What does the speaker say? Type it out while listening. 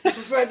You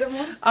prefer them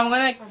on? I'm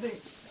going to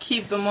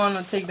keep them on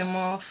or take them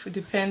off,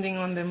 depending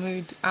on the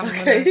mood.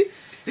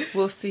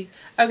 We'll see.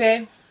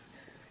 Okay.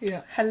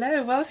 Yeah.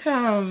 Hello,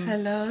 welcome.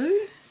 Hello.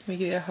 Let me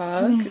give you a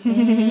hug.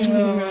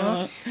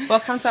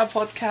 Welcome to our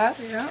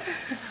podcast. Yeah.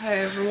 Hi,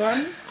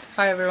 everyone.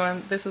 Hi,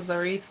 everyone. This is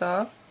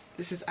Aretha.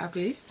 This is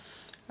Abby.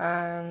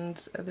 And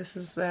this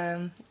is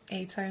A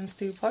Times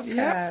 2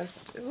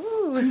 podcast. Yeah.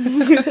 Ooh.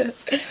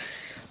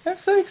 I'm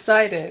so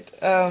excited.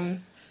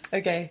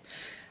 Okay,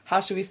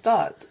 how should we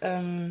start?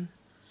 You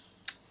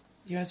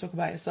want to talk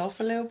about yourself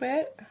a little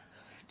bit?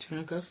 Do you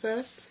want to go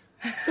first?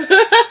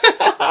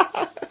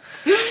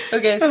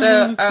 Okay,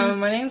 so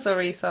my name's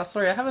Aretha.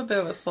 Sorry, I have a bit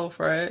of a sore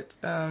throat.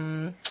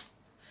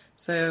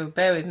 So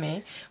bear with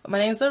me. But my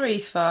name's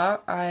Aretha.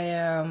 I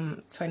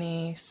am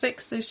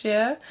 26 this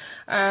year,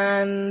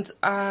 and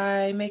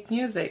I make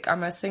music.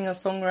 I'm a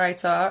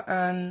singer-songwriter,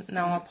 and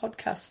now I'm a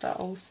podcaster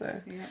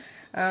also. Yeah.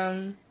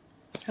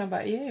 How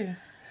about you?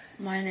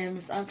 My name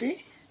is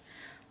Abby.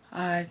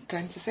 I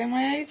don't to say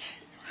my age.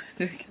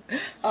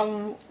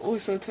 I'm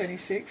also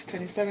 26,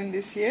 27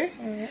 this year.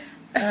 Oh,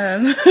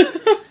 yeah.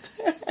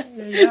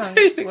 You're young.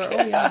 We're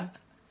all young.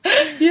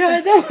 Yeah,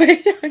 I know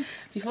we're young.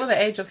 Before the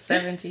age of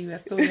 70, we're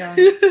still young.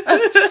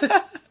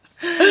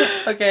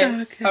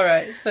 Okay. All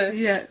right. So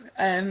yeah,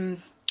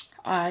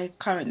 I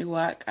currently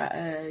work at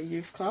a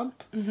youth club,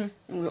 and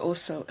we're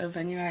also a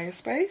venue area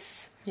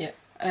space. Yeah.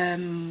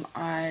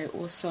 I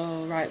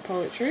also write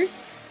poetry.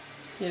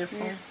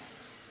 Beautiful.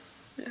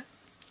 Yeah,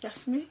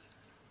 that's me.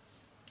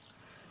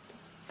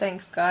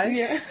 Thanks, guys.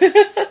 Yeah.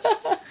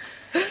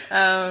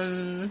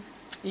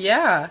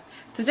 Yeah.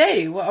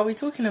 Today, what are we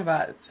talking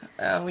about?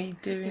 Are we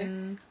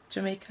doing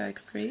Jamaica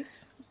x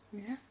Greece?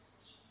 Yeah.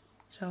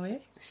 Shall we?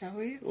 Shall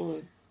we?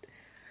 Or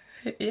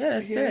Yeah,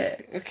 let's do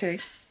it. Okay.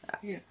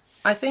 Yeah.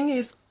 I think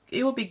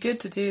it will be good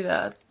to do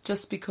that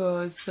just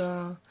because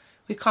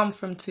we come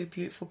from two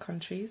beautiful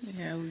countries.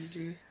 Yeah, we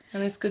do.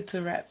 And it's good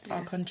to rep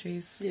our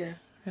countries Yeah.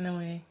 in a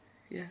way.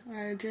 Yeah,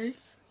 I agree.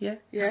 Yeah?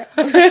 Yeah.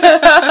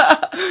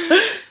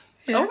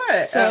 Yeah. All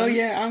right. So,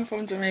 I'm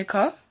from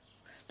Jamaica,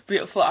 the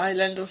beautiful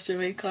island of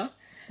Jamaica.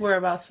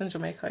 Whereabouts in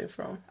Jamaica are you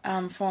from?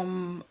 I'm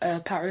from a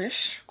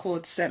parish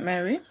called St.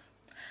 Mary,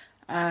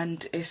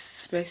 and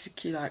it's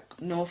basically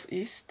like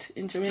northeast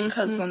in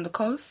Jamaica. It's on the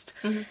coast.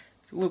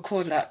 We'll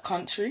call that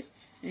country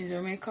in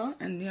Jamaica,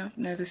 and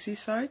near the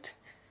seaside.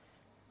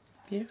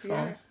 Beautiful.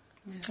 Yeah.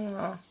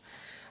 Oh.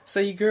 So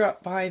you grew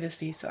up by the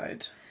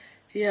seaside?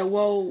 Yeah,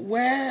 well,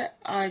 where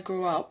I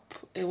grew up,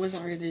 it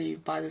wasn't really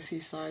by the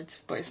seaside,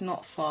 but it's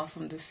not far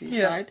from the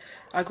seaside.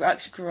 Yeah. I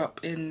actually grew up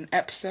in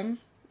Epsom,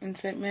 in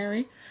St.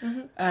 Mary.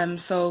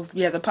 So,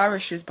 the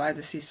parish is by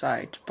the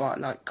seaside, but,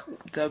 like,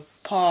 the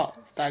part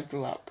that I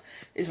grew up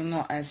is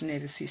not as near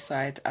the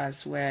seaside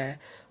as where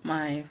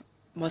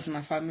most of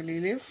my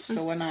family live.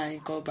 So when I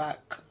go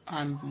back,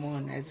 I'm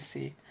more near the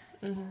sea.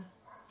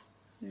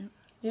 Yeah.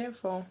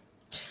 Beautiful.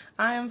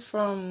 I am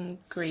from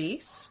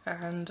Greece,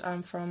 and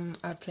I'm from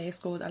a place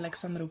called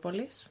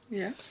Alexandroupolis.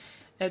 Yeah.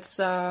 It's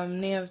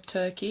near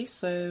Turkey,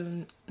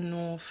 so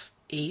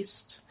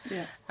northeast.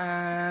 Yeah.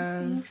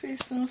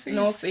 Northeast.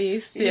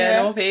 Northeast.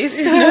 Yeah,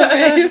 northeast.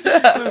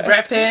 We're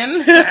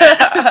repping.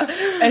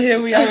 And here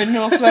we are in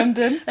North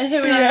London. And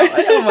here we are.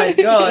 Oh my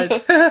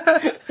god.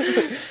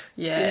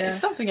 It's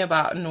something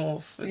about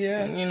north.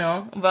 Yeah. You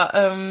know. But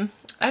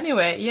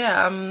anyway,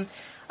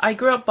 I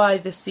grew up by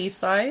the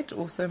seaside,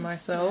 also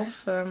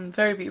myself.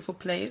 Very beautiful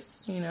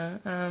place, you know.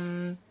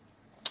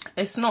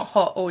 It's not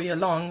hot all year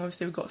long.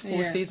 Obviously, we've got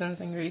 4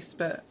 seasons in Greece.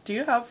 But do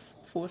you have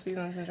 4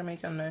 seasons in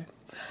Jamaica? No.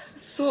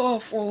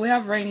 Sort of. Well, we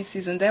have rainy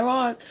season. There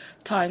are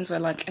times where,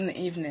 like, in the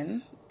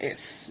evening,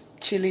 it's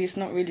chilly. It's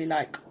not really,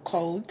 like,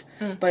 cold.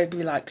 But it'd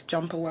be, like,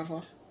 jumper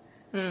weather.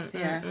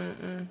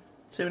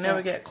 So we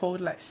never get cold,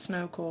 like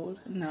snow cold?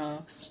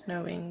 No.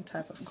 Snowing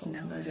type of cold?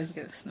 No, we don't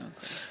get snow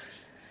cold.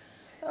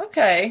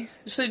 Okay,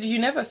 so you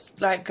never,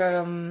 like,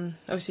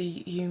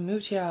 obviously you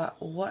moved here at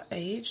what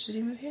age did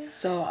you move here?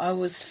 So I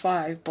was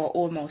 5, but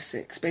almost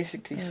 6,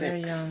 basically 6.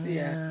 Very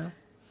young,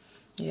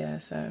 yeah,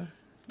 so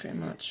pretty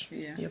much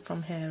you're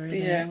from here,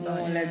 really. Yeah, more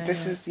or less.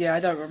 This is, I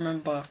don't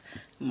remember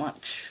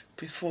much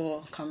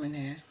before coming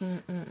here.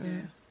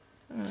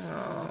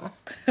 Aww.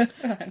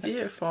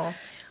 Beautiful.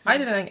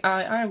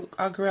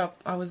 I grew up,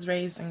 I was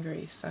raised in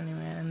Greece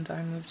anyway, and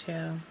I moved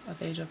here at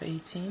the age of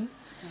 18.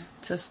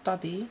 To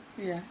study.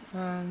 Yeah.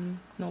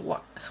 Not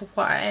what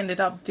I ended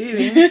up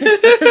doing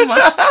is very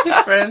much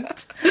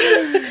different.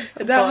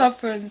 That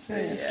happens.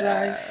 It's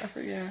life.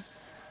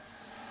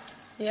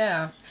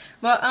 Yeah.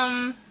 But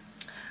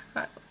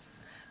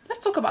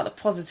let's talk about the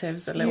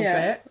positives a little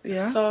bit.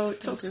 Yeah. So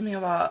talk to me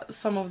about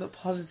some of the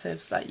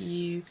positives that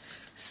you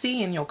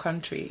see in your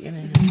country, you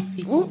know,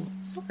 people. Ooh.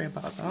 Sorry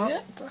about that.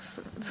 Yeah,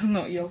 that's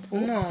not your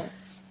fault. No.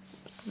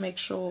 Make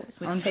sure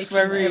we're taking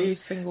every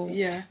single.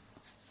 Yeah.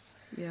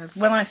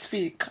 When I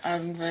speak,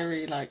 I'm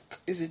very, like,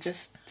 is it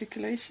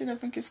gesticulation, I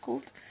think it's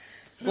called?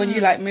 When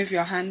you, like, move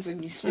your hands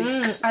when you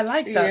speak. I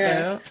like that,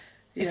 though.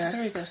 It's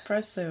very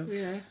expressive.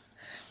 Yeah.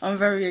 I'm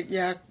very,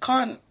 I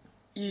can't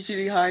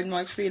usually hide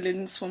my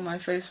feelings from my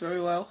face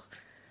very well.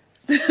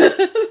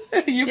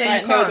 You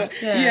can't.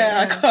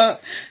 I can't.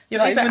 You're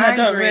like, even even angry. I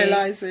don't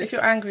realise it. If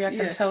you're angry, I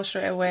can tell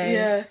straight away.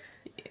 Yeah.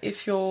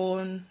 If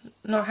you're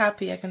not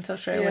happy, I can tell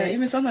straight Yeah, away.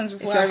 even sometimes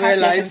before I I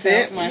realise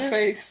it, my yeah.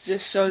 face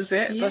just shows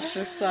it. Yeah. That's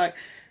just like,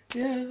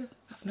 yeah.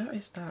 I've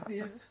noticed that.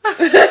 Yeah.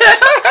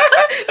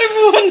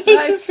 Everyone notices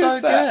that is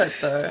so good,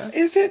 though.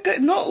 Is it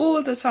good? Not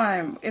all the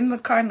time. In the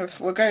kind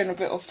of, we're going a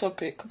bit off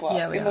topic,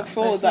 but in the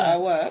field that I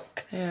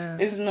work,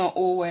 it's not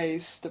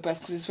always the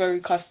best because it's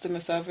very customer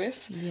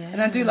service. Yeah.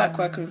 And I do like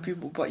working with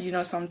people, but you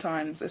know,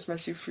 sometimes,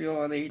 especially if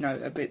you're, you know,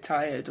 a bit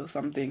tired or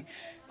something.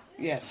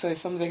 Yeah, so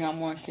it's something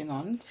I'm working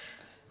on.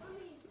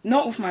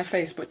 Not with my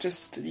face, but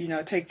just, you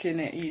know, taking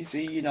it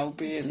easy, you know,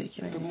 being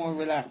a bit more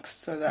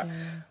relaxed so that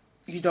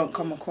you don't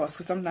come across.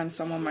 Because sometimes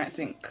someone might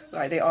think,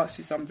 like, they ask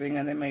you something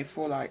and they may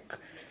feel like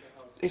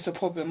it's a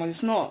problem. Well,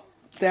 it's not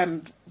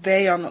them.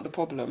 They are not the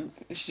problem.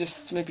 It's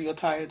just maybe you're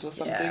tired or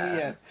something.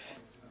 Yeah.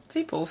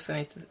 People also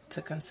need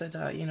to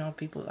consider, you know,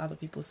 other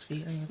people's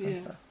feelings and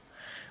stuff.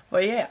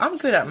 But yeah, I'm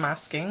good at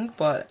masking,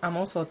 but I'm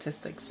also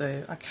autistic,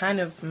 so I kind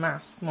of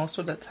mask most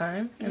of the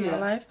time in my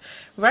life.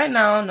 Right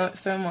now, not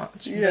so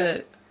much,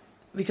 but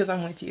because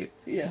I'm with you.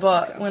 Yeah,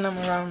 but when I'm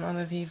around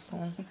other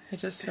people, it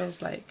just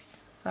feels like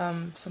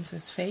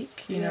sometimes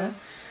fake, you know.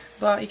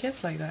 But it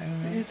gets like that, you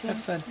know. You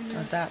have to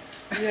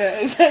adapt. Yeah,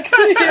 exactly.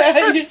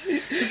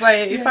 It's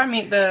like if I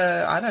meet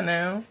I don't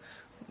know,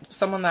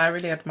 someone that I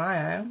really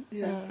admire,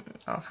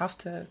 I'll have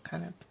to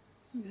kind of.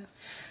 Yeah.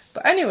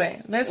 But anyway,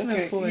 let's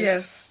move forward.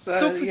 Yes.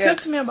 Talk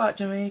to me about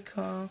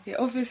Jamaica. Yeah,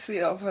 obviously,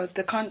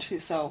 the country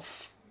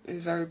itself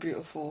is very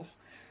beautiful.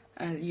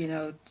 And, you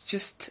know,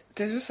 there's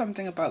just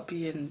something about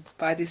being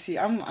by the sea.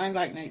 I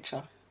like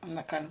nature. I'm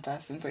that kind of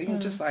person. So even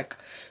just like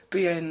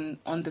being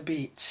on the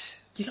beach.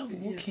 You love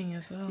walking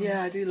as well.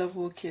 Yeah, I do love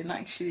walking.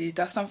 Actually,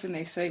 that's something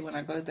they say when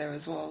I go there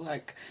as well.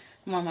 Like,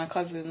 one of my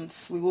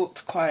cousins, we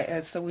walked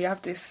quite... so we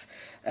have this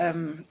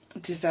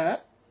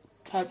dessert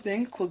type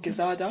thing called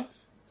gizzada.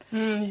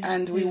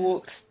 And we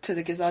walked to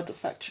the gizzada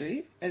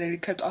factory, and then he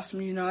kept asking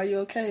me, you know, are you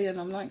okay? And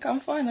I'm like,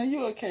 I'm fine, are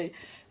you okay?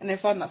 And they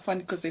found that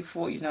funny because they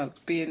thought, you know,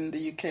 being in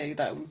the UK,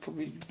 that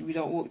we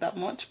don't walk that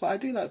much, but I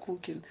do like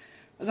walking.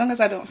 As long as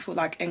I don't feel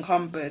like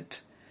encumbered,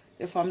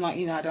 if I'm like,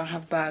 you know, I don't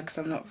have bags,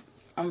 I'm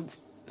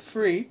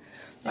free,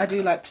 I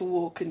do like to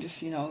walk and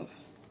just, you know,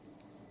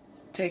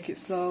 take it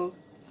slow,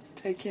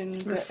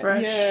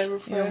 refresh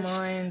your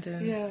mind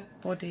and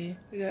body.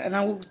 Yeah, and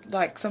I will,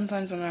 like,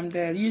 sometimes when I'm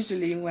there,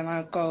 usually when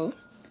I go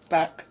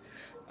back,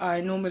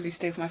 I normally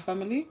stay with my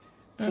family.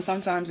 So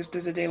sometimes if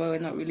there's a day where we're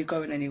not really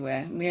going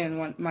anywhere, me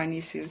and my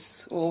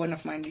nieces or one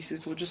of my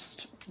nieces will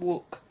just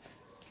walk.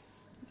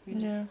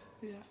 Yeah.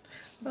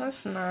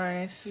 That's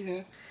nice.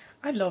 Yeah.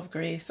 I love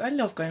Greece. I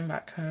love going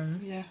back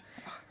home. Yeah.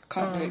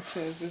 Can't wait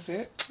to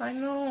visit. I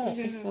know.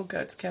 We'll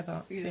go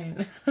together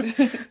soon.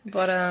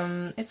 But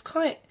it's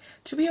quite...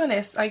 To be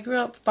honest, I grew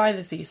up by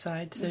the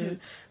seaside, so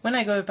when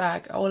I go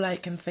back, all I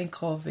can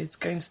think of is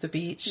going to the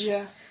beach.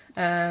 Yeah.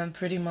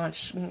 Pretty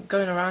much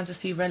going around to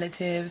see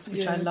relatives,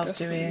 which I love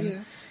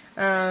doing.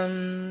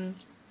 Even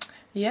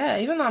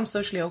though I'm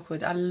socially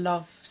awkward, I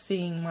love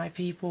seeing my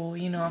people,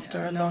 you know,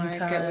 after a long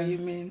time. I get what you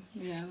mean.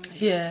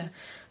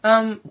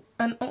 And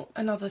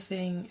another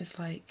thing is,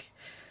 like,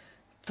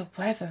 the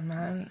weather,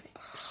 man.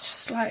 It's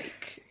just,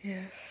 like,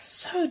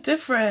 so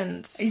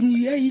different. And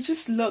you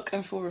just look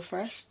and feel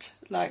refreshed.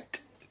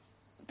 Like,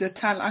 the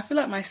tan, I feel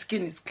like my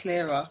skin is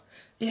clearer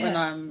when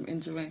I'm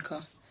in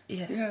Jamaica.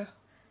 Yeah.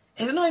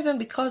 It's not even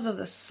because of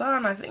the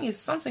sun. I think it's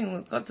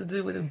something got to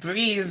do with the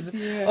breeze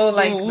or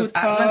like the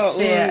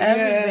atmosphere,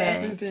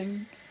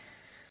 everything.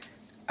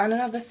 And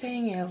another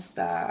thing is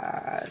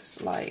that,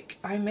 like,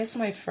 I miss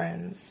my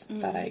friends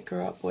that I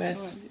grew up with.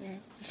 I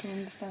can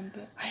understand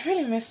that. I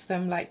really miss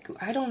them. Like,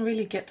 I don't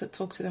really get to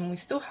talk to them. We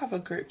still have a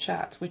group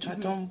chat, which I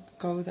don't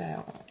go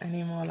there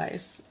anymore. Like,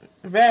 it's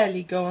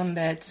rarely go on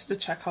there just to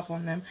check up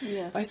on them.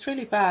 Yeah. But it's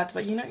really bad.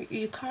 But, you know,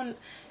 you can't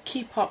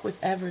keep up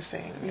with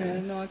everything.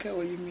 Yeah, no, I get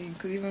what you mean.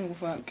 Because even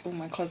with, like, all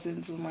my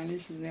cousins or my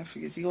nieces and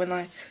nephews, when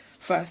I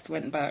first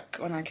went back,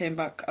 when I came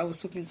back, I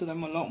was talking to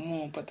them a lot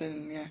more. But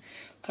then,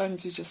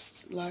 times you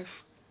just,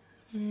 life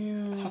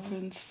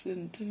happens.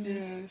 And,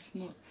 it's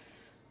not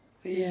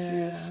the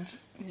easiest.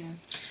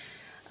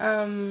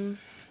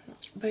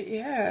 But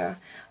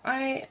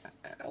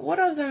what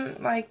are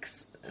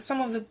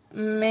some of the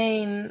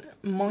main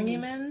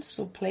monuments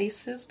or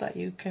places that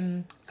you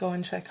can go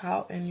and check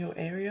out in your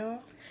area?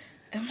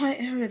 In my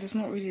area, there's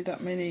not really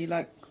that many,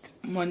 like,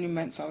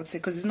 monuments, I would say,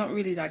 because it's not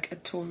really, like, a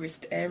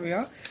tourist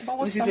area.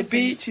 The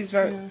beach is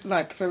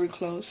very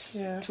close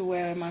to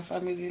where my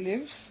family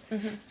lives.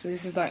 So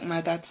this is, like,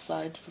 my dad's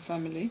side of the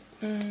family.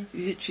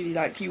 It's literally,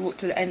 like, you walk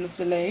to the end of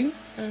the lane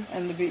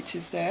and the beach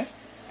is there.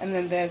 And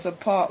then there's a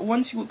part,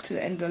 once you walk to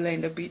the end of the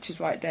lane, the beach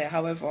is right there.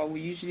 However, we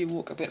usually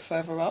walk a bit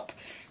further up,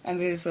 and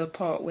there's a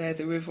part where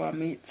the river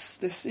meets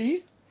the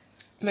sea.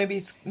 Maybe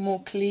it's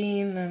more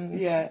clean and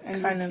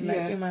kind of like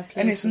in my place.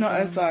 And it's not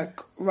as, like,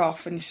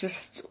 rough, and it's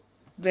just,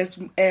 there's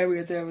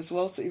area there as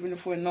well. So even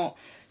if we're not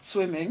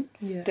swimming,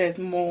 there's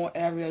more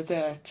area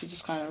there to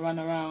just kind of run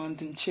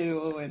around and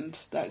chill and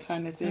that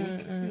kind of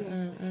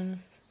thing.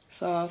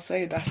 So I'll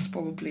say that's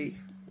probably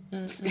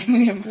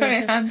in my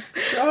hands.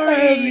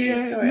 Sorry.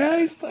 No,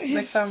 it's not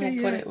next time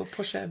we'll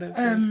push it a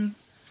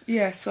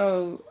bit.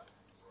 So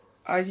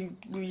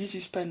we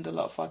usually spend a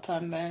lot of our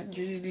time there.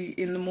 Usually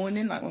in the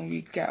morning, like when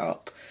we get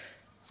up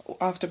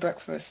after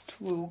breakfast,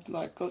 we'll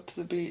like go to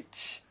the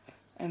beach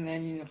and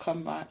then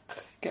come back,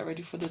 get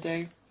ready for the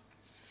day.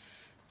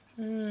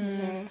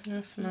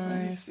 That's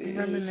nice. I'm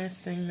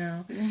reminiscing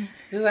now.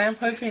 Because I am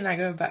hoping I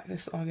go back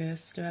this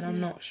August, but I'm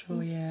not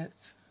sure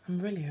yet. I'm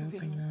really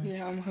hoping now.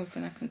 Yeah, I'm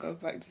hoping I can go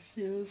back this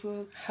year as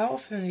well. How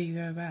often do you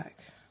go back?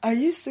 I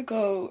used to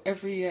go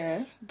every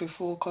year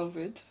before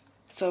COVID.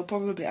 So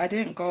probably I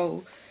didn't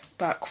go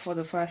back for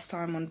the first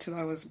time until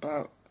I was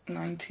about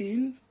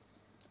 19.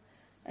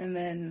 And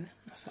then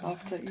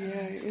after,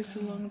 it's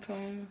a long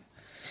time.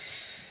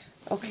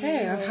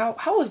 Okay, and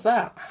how was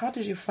that? How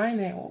did you find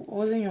it? What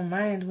was in your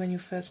mind when you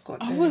first got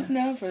there? I was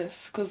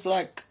nervous because,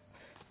 like,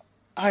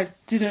 I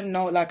didn't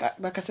know, like I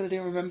said, I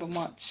didn't remember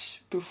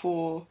much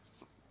before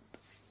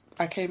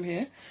I came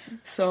here.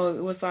 So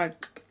it was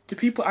like the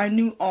people I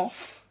knew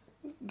of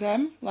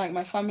them, like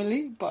my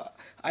family, but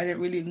I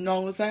didn't really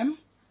know them.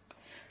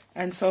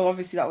 And so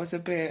obviously that was a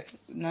bit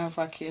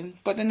nerve-wracking.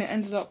 But then it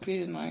ended up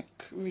being,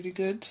 like, really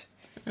good.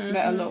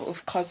 Met a lot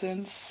of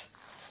cousins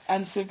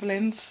and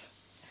siblings.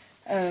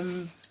 A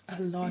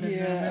lot of them.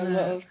 Yeah, a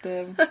lot of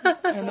them.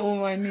 And all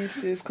my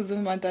nieces, because of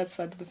my dad's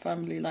side of the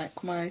family,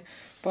 like my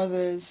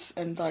brothers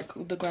and like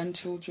the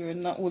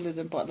grandchildren, not all of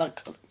them, but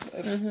like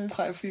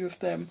quite a few of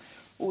them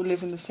all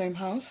live in the same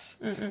house.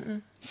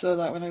 So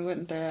like when I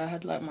went there, I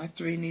had like my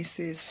 3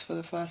 nieces for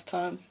the first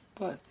time.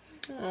 But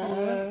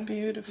that's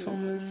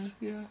beautiful.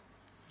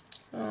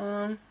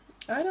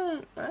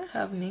 I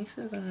have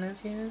nieces and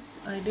nephews.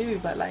 I do,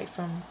 but like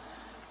from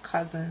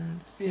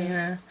cousins.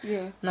 Yeah.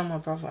 Not my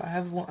brother. I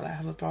have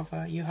a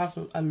brother. You have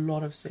a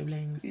lot of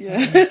siblings.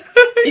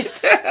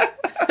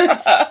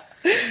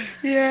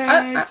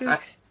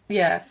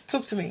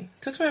 Talk to me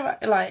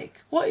about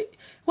like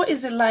what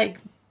is it like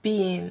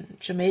being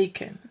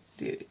Jamaican?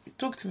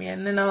 Talk to me,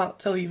 and then I'll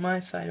tell you my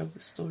side of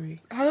the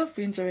story. I love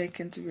being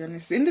Jamaican, to be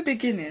honest. In the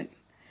beginning,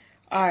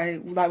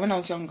 when I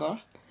was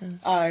younger,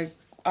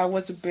 I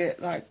was a bit,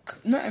 like,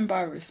 not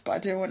embarrassed, but I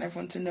didn't want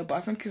everyone to know. But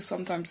I think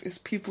sometimes it's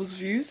people's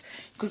views.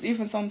 Because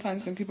even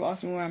sometimes when people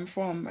ask me where I'm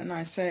from and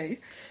they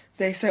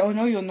say, oh,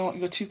 no, you're not,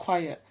 you're too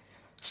quiet.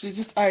 So there's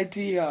this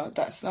idea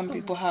that some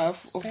people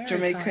have of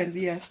Jamaicans,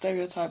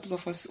 stereotypes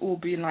of us all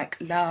being, like,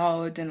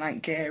 loud and,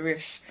 like,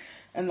 garish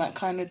and that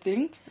kind of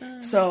thing.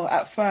 So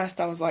at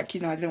first I was like,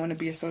 I didn't want to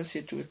be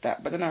associated with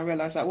that. But then I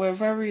realised that we're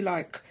very,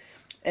 like,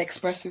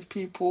 expressive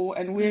people,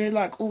 and we're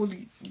like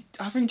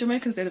I think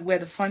Jamaicans, we're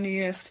the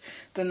funniest,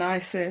 the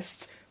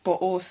nicest, but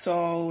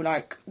also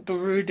like the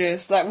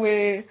rudest. Like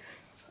we're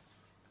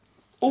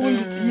all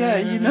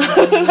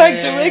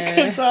like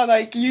Jamaicans are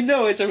like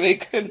a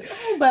Jamaican,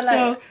 but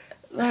like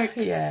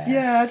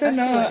I don't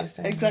know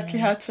exactly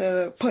how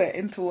to put it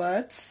into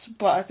words,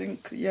 but I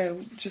think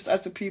just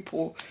as a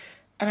people,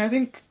 and I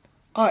think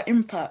our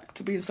impact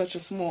to being such a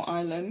small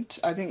island,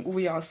 I think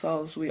we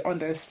ourselves we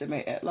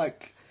underestimate it.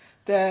 Like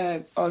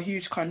there are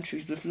huge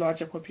countries with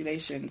larger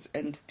populations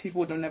and people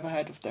would have never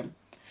heard of them.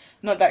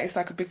 Not that it's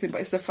like a big thing,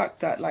 but it's the fact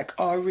that like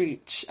our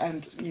reach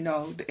and,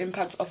 the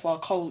impact of our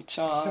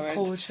culture. Our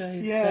culture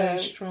is very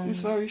strong.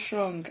 It's very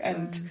strong.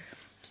 And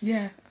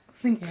I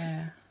think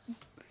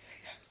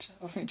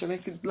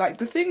Jamaican, like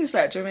the things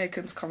that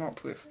Jamaicans come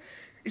up with,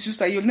 it's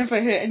just like you'll never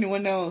hear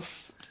anyone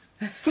else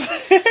say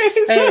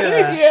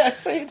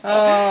that.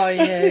 Oh,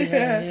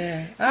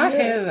 yeah. I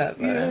hear that,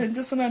 though. Yeah, and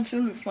just when I'm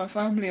chilling with my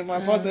family and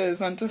my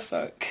brothers, I'm just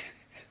like...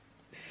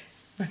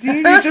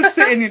 you just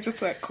sit and you're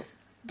just like...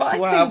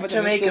 But I think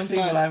Jamaican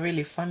people are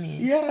really funny.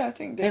 Yeah, I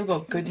think they've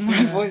got good humor.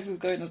 My voice is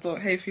going as well.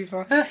 Hey,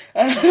 FIFA.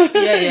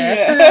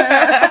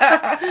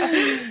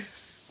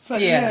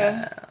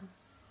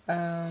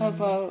 How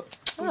about...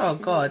 Oh,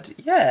 God.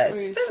 Yeah,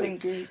 it's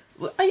very...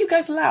 Are you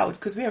guys loud?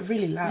 Because we are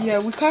really loud. Yeah,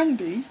 we can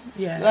be.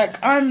 Yeah. Like,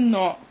 I'm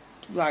not,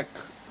 like,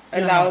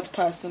 a loud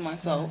person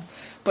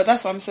myself. But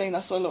that's what I'm saying.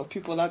 That's what a lot of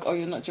people are like, oh,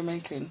 you're not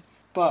Jamaican.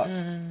 But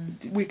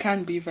we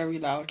can be very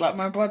loud. Like,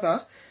 my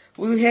brother,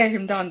 we'll hear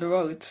him down the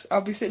road.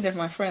 I'll be sitting there with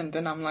my friend,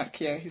 and I'm like,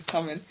 yeah, he's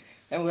coming.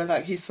 And we're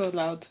like, he's so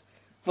loud.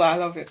 But I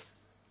love it.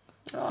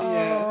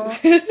 Oh,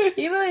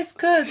 it's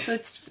good.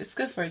 It's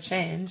good for a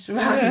change. But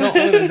not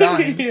all the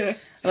time.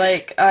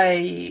 Like,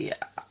 I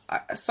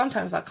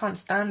sometimes I can't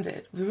stand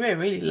it. We're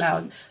really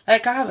loud.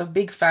 Like, I have a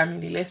big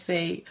family. Let's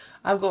say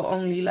I've got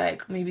only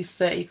like maybe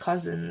 30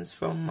 cousins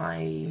from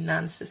my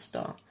nan's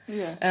sister.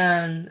 Yeah.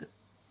 And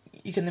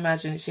you can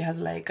imagine she has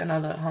like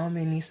another how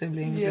many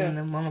siblings and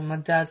then on my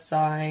dad's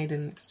side,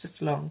 and it's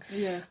just long.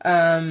 Yeah.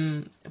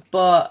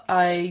 But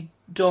I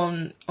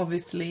don't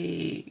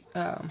obviously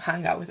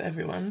hang out with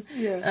everyone.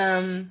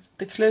 Yeah.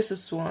 The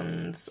closest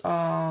ones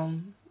are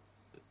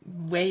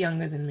way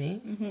younger than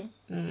me.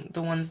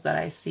 The ones that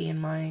I see in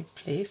my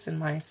place, in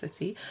my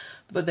city.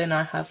 But then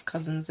I have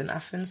cousins in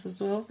Athens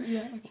as well,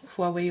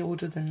 who are way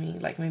older than me,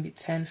 like maybe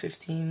 10,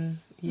 15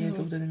 years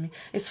older than me.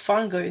 It's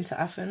fun going to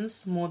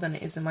Athens more than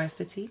it is in my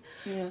city.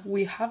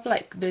 We have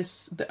like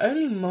this, the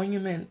only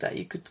monument that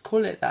you could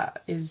call it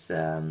that is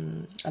a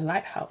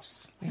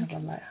lighthouse. We have a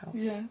lighthouse.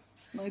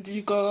 Like, do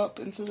you go up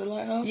into the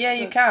lighthouse? Yeah,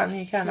 you can.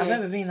 I've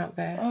never been up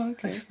there. Oh,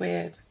 okay. It's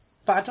weird.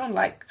 But I don't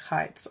like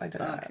heights. I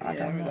don't know.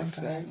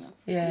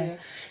 Yeah.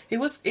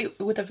 It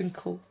would have been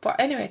cool. But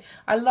anyway,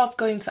 I love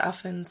going to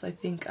Athens. I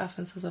think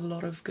Athens has a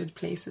lot of good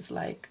places,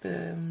 like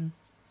the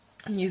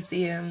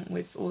museum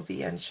with all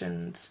the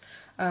ancient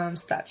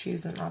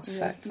statues and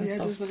artifacts and stuff.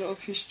 Yeah, there's a lot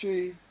of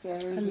history there.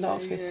 A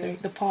lot of history.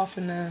 The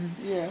Parthenon,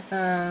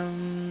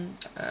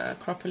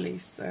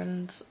 Acropolis,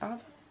 and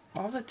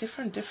other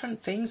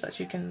different things that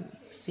you can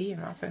see in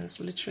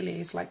Athens.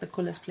 Literally, it's like the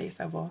coolest place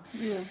ever.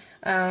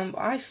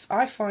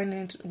 I find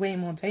it way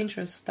more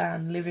dangerous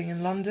than living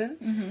in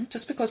London,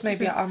 just because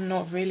maybe I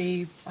don't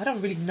really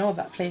know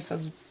that place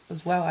as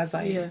well as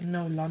I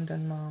know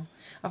London now.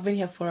 I've been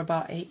here for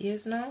about 8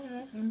 years now.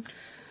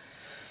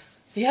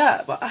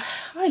 Yeah, but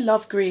I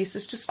love Greece.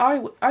 It's just I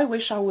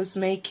wish I was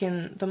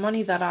making the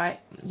money that I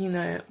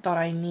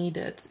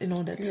needed in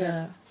order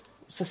to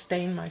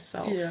sustain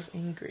myself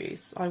in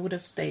Greece. I would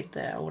have stayed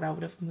there, or I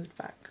would have moved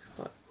back,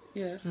 but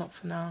not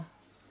for now.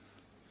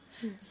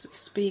 As we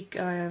speak,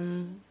 I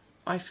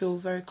feel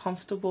very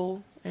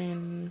comfortable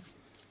in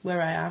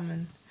where I am.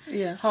 And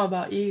how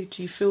about you?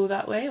 Do you feel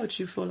that way, or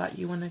do you feel like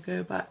you want to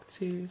go back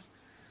to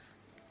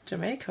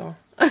Jamaica?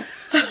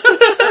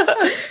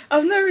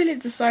 I've not really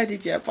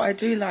decided yet, but I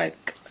do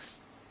like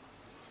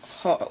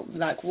hot,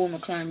 like warmer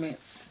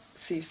climates,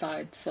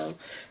 seaside, so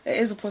it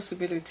is a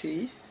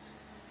possibility.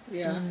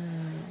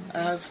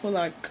 I feel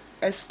like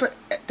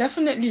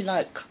definitely,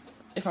 like,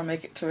 if I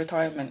make it to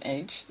retirement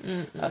age,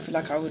 I feel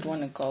like I would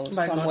want to go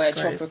somewhere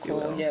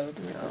tropical.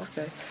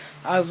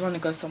 I would want to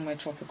go somewhere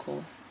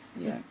tropical.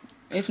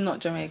 If not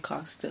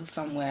Jamaica, still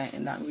somewhere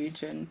in that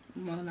region,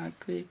 more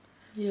likely.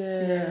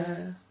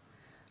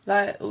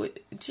 Like,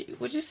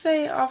 would you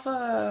say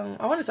other...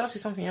 I wanted to ask you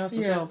something else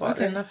as well, but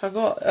then I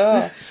forgot.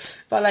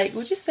 But, like,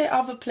 would you say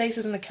other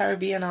places in the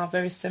Caribbean are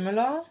very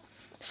similar?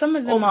 Some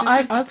of them are.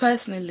 I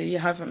personally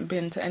haven't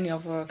been to any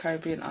other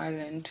Caribbean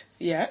island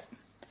yet.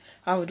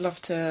 I would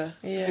love to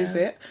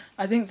visit.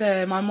 I think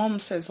my mom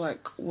says,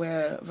 like,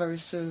 we're very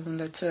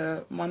similar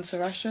to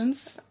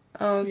Montserratians.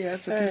 Oh, yeah,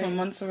 so people from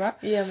Montserrat.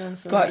 Yeah,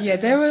 Montserrat.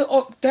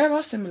 But there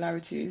are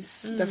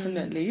similarities,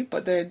 definitely.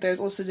 But there's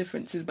also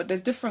differences. But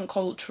there's different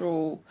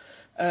cultural,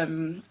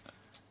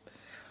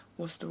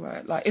 what's the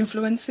word? Like,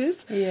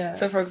 influences. Yeah.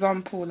 So, for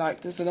example,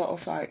 like, there's a lot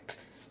of, like,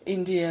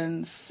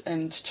 Indians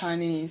and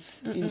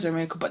Chinese in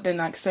Jamaica. But then,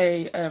 like,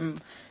 say,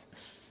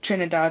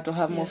 Trinidad will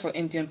have more for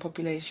Indian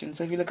population.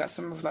 So if you look at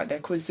some of, like, their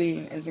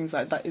cuisine and things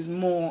like that, is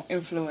more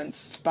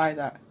influenced by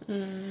that.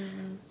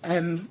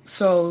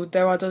 So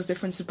there are those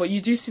differences, but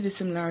you do see the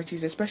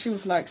similarities, especially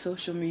with, like,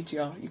 social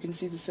media. You can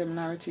see the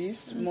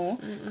similarities more,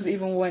 because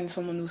even when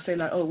someone will say,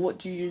 like, oh, what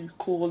do you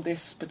call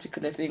this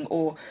particular thing,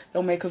 or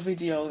they'll make a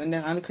video and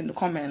then I look in the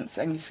comments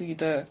and you see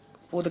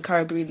all the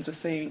Caribbeans are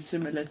saying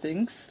similar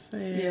things.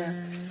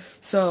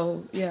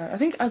 So, I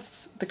think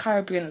as the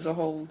Caribbean as a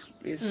whole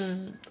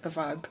is a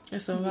vibe.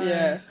 It's a vibe.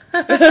 Yeah.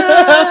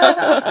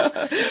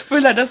 I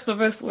feel like that's the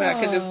best way I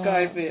can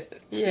describe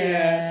it.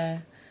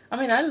 Yeah. I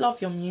mean, I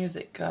love your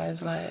music,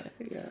 guys. Like,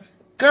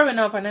 growing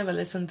up, I never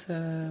listened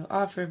to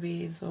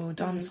Afrobeats or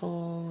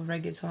dancehall,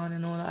 reggaeton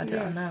and all that.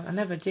 I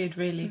never did,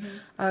 really.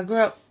 I grew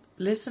up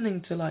listening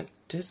to, like,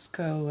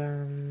 disco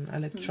and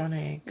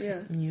electronic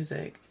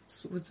music.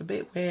 It was a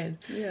bit weird,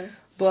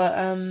 but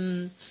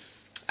and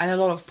a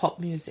lot of pop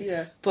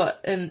music,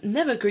 but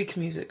never Greek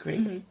music,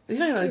 really.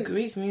 Even though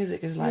Greek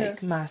music is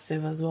like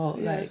massive as well,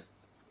 like,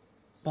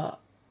 but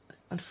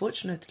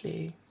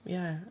unfortunately,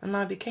 and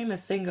I became a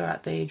singer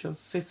at the age of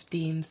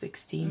 15,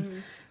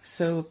 16,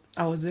 so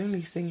I was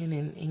only singing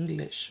in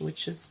English,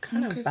 which is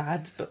kind of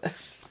bad, but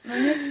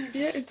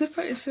it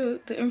depends. So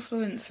the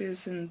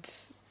influences and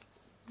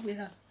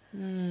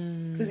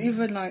because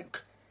even,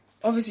 like,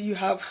 obviously you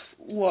have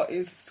what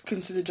is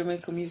considered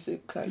Jamaican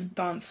music, like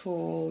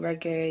dancehall,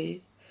 reggae,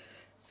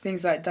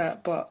 things like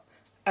that, but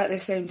at the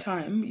same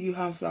time you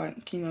have,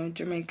 like, you know,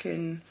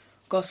 Jamaican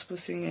gospel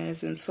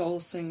singers and soul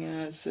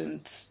singers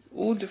and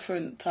all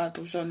different type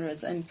of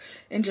genres. And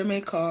in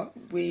Jamaica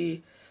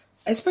we,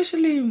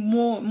 especially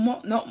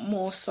not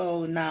more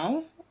so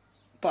now,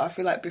 but I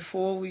feel like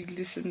before we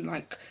listened,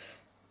 like,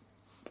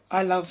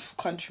 I love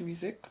country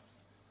music.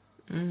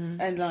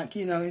 And, like,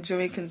 you know,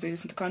 Jamaicans, they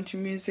listen to country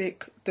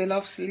music. They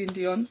love Celine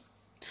Dion.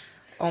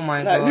 Oh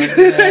my God.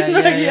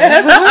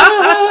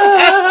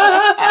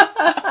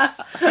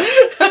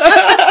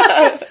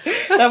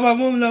 Like, my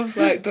mum loves,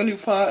 like, Dolly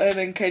Parton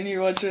and Kenny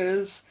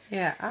Rogers.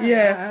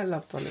 I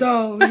love Dolly.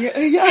 So, I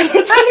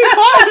love Dolly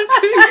Parton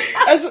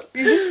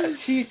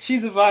too.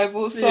 She's a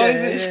Bible, so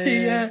isn't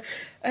she?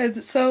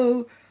 And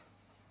so,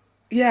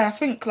 yeah, I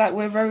think like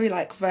we're very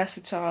like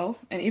versatile,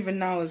 and even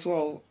now as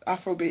well,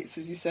 Afrobeats,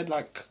 as you said,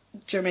 like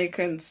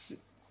Jamaicans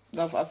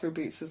love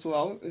Afrobeats as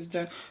well.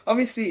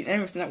 Obviously,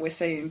 everything that we're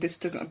saying, this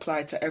doesn't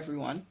apply to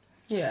everyone.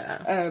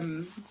 Yeah.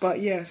 But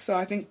yeah, so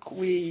I think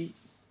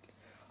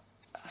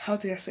how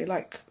do I say,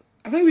 like,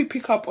 I think we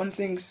pick up on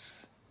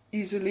things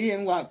easily,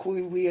 and like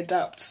we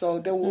adapt. So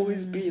there will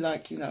always be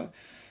like, you know,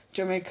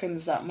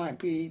 Jamaicans that might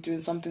be doing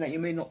something that you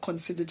may not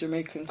consider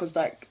Jamaican, because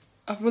like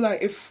I feel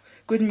like if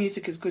good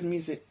music is good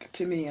music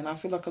to me, and I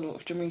feel like a lot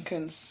of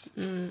Jamaicans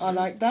are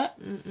like that.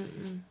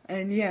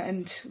 And yeah,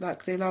 and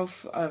like they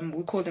love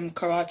we call them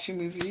karate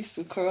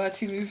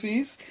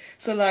movies.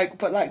 So like,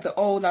 but like the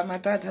old, like my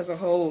dad has a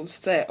whole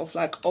set of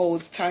like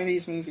old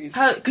Chinese movies.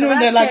 Karate.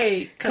 They're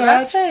like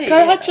karate.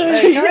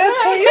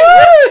 Okay,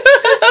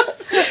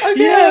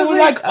 Yeah,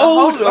 like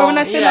old. When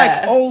I say yeah.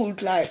 like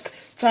old, like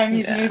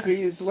Chinese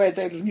movies where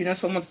they, you know,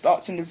 someone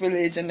starts in the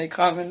village and they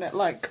come, and they're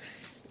like,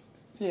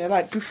 yeah,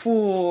 like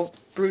before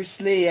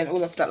Bruce Lee and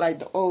all of that, like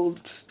the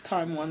old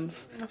time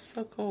ones. That's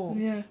so cool.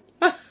 Yeah.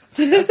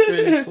 That's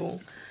really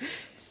cool.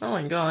 Oh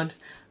my god.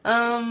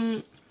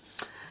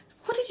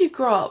 What did you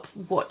grow up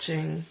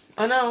watching?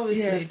 I know,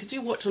 obviously. Did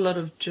you watch a lot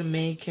of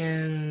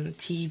Jamaican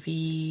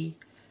TV?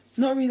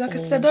 Not really. Like I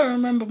said, I don't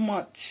remember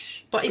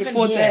much. But even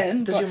before here,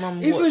 then, does your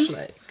mum watch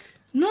like?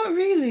 Not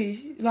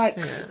really.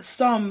 Like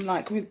some,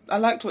 like I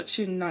liked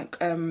watching like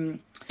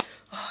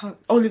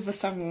Oliver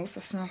Samuels.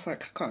 That sounds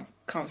like I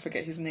can't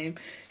forget his name.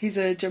 He's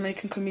a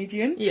Jamaican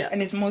comedian. Yeah.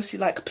 And it's mostly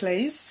like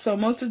plays. So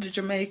most of the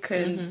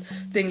Jamaican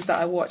things that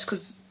I watch,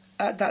 because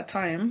at that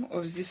time,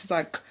 obviously this is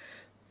like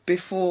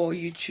before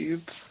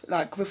YouTube.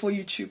 Like before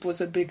YouTube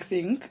was a big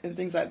thing and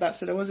things like that.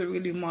 So there wasn't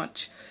really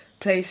much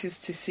places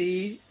to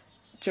see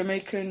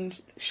Jamaican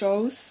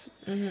shows.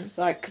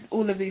 Like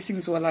all of these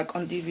things were like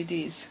on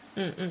DVDs.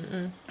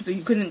 So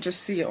you couldn't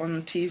just see it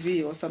on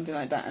TV or something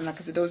like that. And like I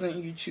said, there wasn't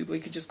YouTube where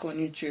you could just go on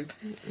YouTube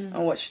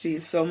and watch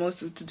these. So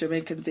most of the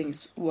Jamaican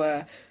things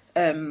were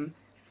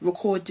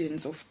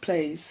recordings of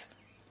plays.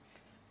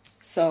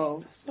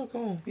 So That's so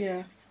cool.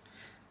 yeah.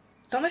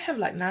 Don't they have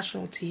like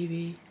national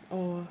TV,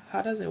 or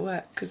how does it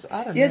work? Because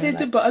I don't know. Yeah, they like,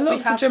 do, but a lot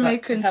of the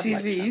Jamaican like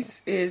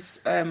TVs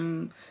is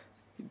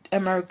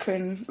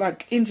American.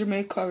 Like in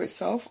Jamaica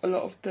itself, a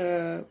lot of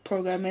the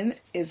programming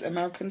is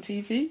American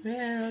TV.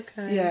 Yeah,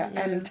 okay. Yeah,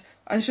 and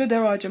I'm sure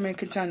there are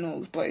Jamaican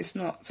channels, but it's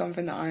not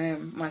something that I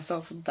am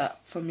myself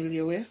that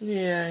familiar with.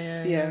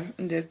 Yeah.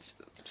 And there's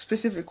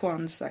specific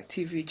ones like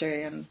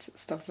TVJ and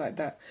stuff like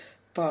that,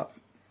 but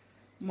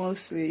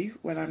mostly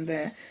when I'm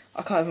there,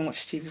 I can't even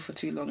watch TV for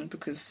too long,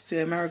 because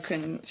the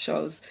American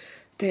shows,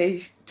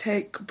 they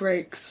take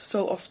breaks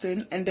so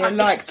often, and they're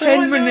like so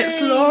 10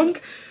 minutes long.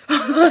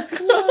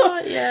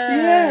 What?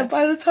 Yeah,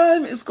 by the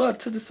time it's got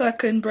to the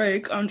second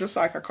break, I'm just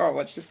like, I can't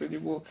watch this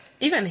anymore.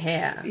 Even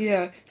here.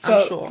 Yeah, so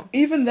I'm sure.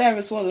 even there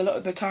as well, a lot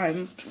of the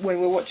time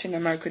when we're watching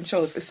American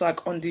shows, it's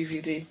like on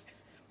DVD.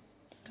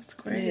 That's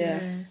great.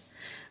 Yeah.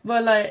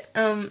 But like,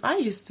 I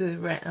used to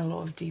rent a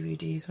lot of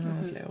DVDs when I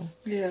was little.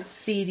 Yeah.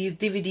 CDs,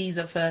 DVDs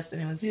at first,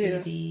 and it was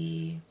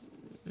CD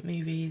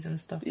movies and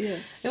stuff. Yeah.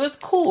 It was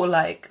cool.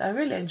 Like, I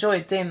really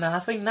enjoyed doing that. I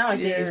think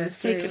nowadays it's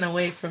same. taken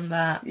away from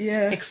that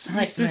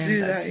excitement used to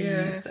do that that, you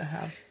used to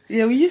have.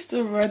 Yeah, we used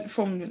to rent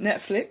from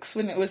Netflix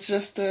when it was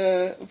just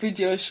a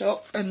video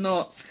shop and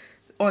not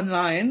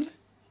online.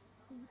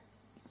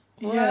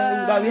 Wow.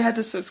 Yeah, like we had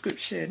a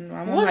subscription.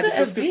 My mum Was had it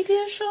a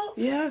video shop?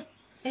 Yeah.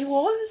 It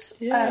was?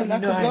 Yeah, I have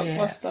like no a idea.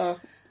 Blockbuster.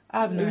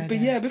 I have no But idea.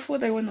 yeah, before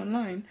they went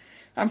online,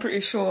 I'm pretty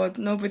sure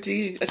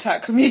nobody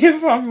attacked me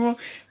from.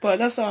 But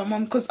that's our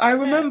mum, because I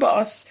remember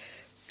us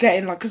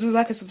getting like, because it was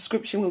like a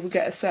subscription where we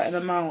get a certain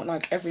amount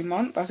like every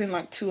month. I think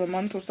like 2 a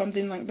month or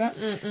something like that.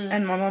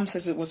 And my mum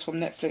says it was from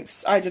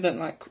Netflix. I didn't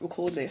like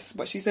recall this,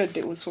 but she said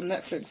it was from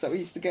Netflix that we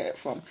used to get it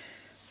from.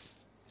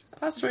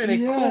 That's really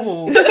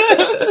cool.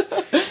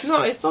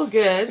 No, it's so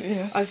good.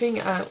 Yeah. I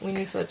think we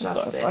need to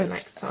adjust it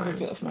next time. A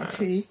bit of my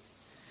tea.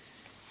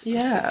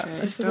 Yeah,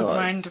 okay. Don't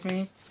mind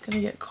me. It's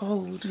gonna get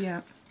cold.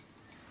 Yeah.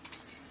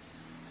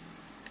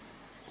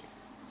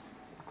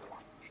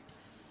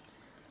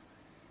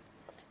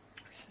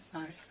 This is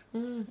nice.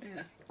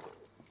 Yeah.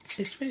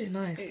 It's really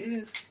nice. It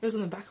is. It was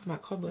in the back of my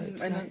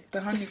cupboard. And like,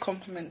 the honey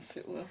complements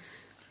it well.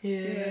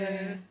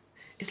 Yeah.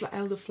 It's like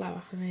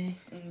elderflower honey.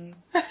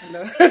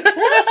 Hello.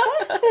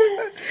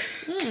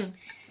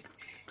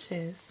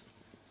 Cheers.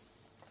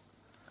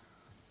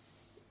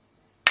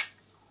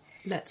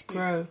 Let's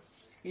grow.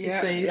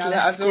 Yeah,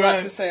 I was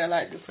about to say I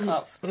like this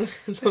cup.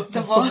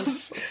 The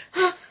boss.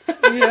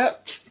 Yeah.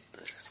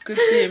 It's good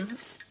theme.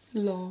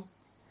 Lol.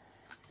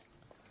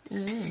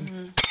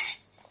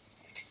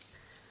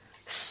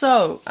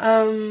 So,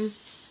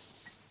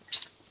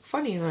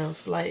 funny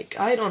enough, like,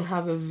 I don't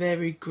have a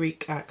very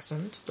Greek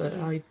accent, but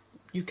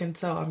you can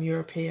tell I'm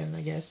European,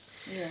 I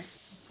guess. Yeah.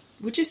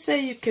 Would you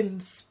say you can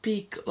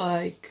speak,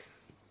 like,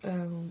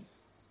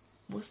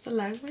 what's the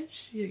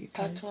language?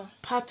 Patois.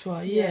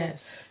 Patois, Yeah.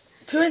 yes.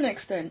 To an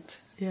extent.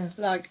 Yeah.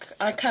 Like,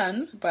 I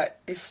can, but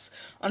it's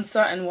on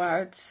certain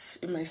words,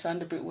 it may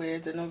sound a bit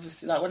weird, and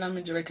obviously, like, when I'm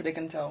in Jamaica, they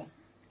can tell.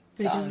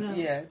 They can tell.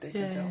 Yeah, they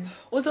can tell.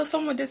 Although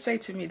someone did say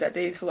to me that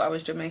they thought I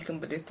was Jamaican,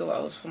 but they thought I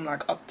was from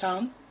like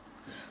uptown.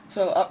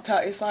 So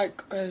uptown is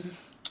like,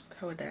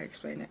 how would I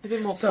explain it? A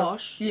bit more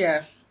posh.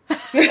 Yeah.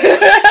 Because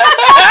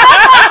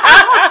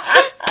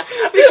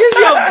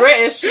you're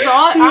British, so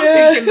I'm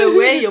thinking the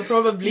way you're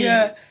probably...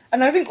 Yeah,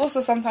 and I think also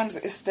sometimes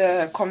it's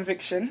the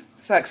conviction.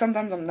 It's like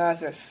sometimes I'm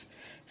nervous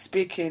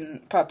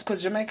speaking,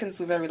 because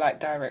Jamaicans are very like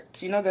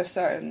direct. You know, there's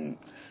certain,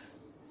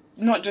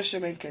 not just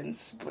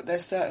Jamaicans, but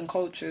there's certain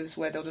cultures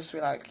where they'll just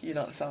be like, you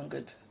don't sound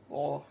good,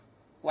 or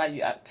why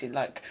you acting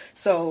like.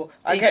 So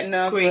I get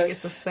nervous. Greek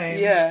is the same.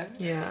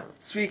 Yeah.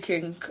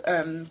 Speaking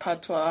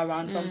patois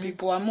around some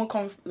people. I'm more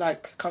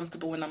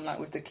comfortable when I'm like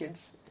with the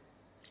kids.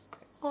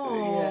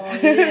 Oh,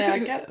 yeah, I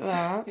get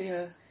that.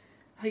 Yeah.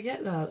 I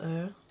get that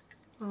though.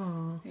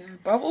 Oh. Yeah,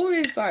 but I've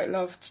always like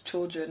loved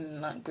children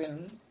and like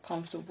been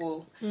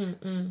comfortable.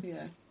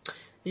 Yeah.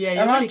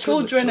 Yeah, around really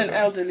children and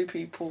elderly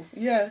people.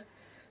 Yeah.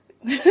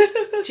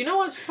 Do you know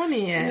what's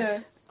funny?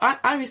 Yeah.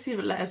 I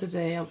received a letter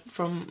today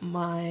from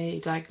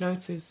my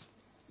diagnosis,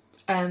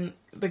 and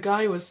the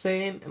guy was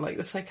saying, like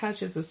the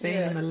psychiatrist was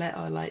saying in the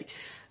letter, like,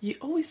 you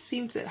always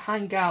seem to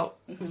hang out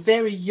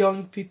very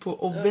young people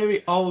or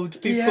very old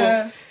people.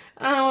 Yeah.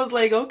 And I was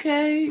like,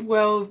 okay,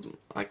 well,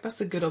 like, that's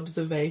a good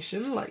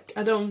observation. Like,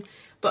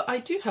 but I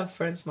do have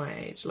friends my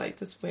age, like,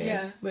 this way.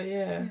 Yeah. But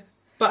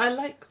But I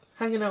like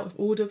hanging out with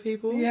older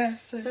people. Yeah.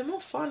 They're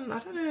more fun. I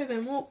don't know,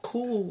 they're more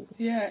cool.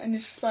 Yeah, and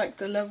it's just like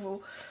the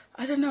level,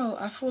 I don't know,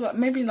 I feel like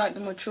maybe like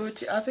the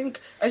maturity. I think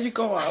as you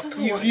grow up,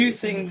 you view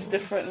things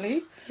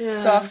differently. Yeah.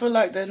 So I feel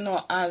like they're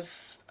not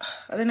as,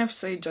 I don't know if to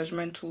say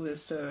judgmental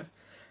is the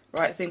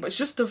right thing, but it's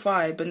just the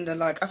vibe, and they're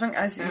like, I think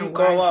as you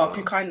grow up,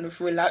 you kind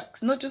of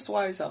relax, not just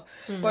wiser,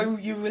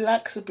 but you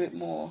relax a bit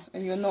more,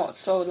 and you're not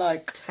so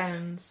like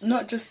tense.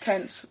 Not just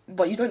tense,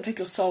 but you don't take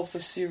yourself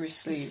as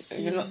seriously.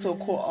 You're not so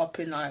caught up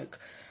in like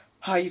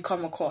how you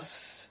come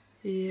across.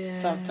 Yeah.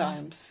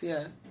 Sometimes,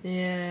 yeah.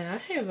 Yeah,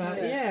 I hear that.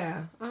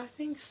 Yeah, I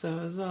think so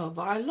as well.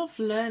 But I love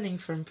learning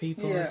from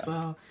people as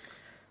well.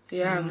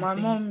 Yeah, my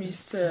mom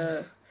used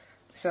to.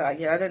 So I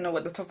don't know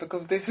what the topic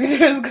of this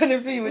video is going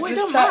to be. We're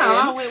just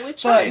chatting. We're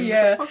chatting.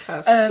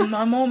 But yeah,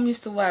 my mom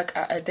used to work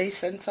at a day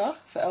centre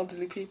for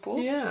elderly people.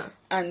 Yeah.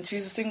 And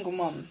she's a single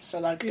mom, so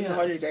like in the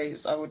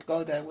holidays I would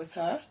go there with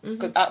her.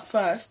 Because at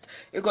first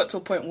it got to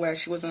a point where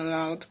she wasn't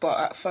allowed, but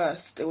at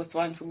first it was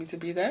fine for me to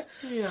be there.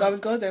 Yeah. So I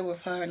would go there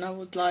with her, and I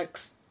would like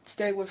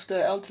stay with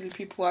the elderly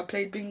people. I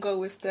played bingo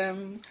with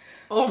them.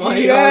 Oh my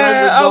god,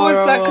 that's adorable. I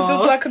was like, because it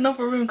was like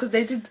another room, because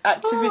they did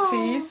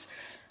activities,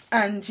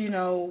 and you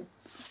know,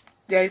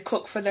 they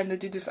cook for them, they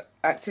do different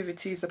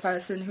activities. The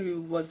person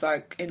who was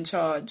like in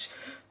charge,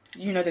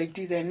 you know, they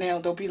do their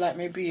nail. There'll be like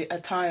maybe a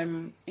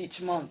time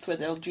each month where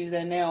they'll do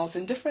their nails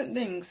and different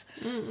things.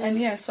 And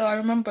yeah, so I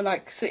remember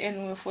like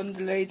sitting with one of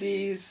the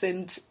ladies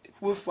and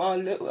with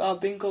our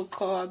bingo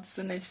cards,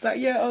 and then she's like,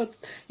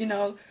 you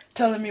know,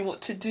 telling me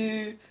what to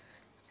do,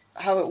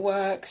 how it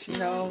works, you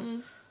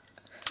know.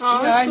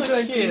 Oh, I so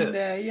enjoyed cute. being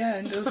there,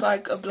 and there was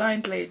like a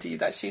blind lady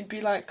that she'd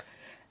be like,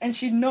 and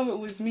she'd know it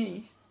was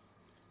me.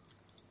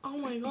 Oh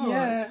my god.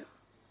 Yeah.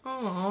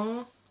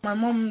 Aww. My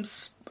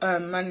mum's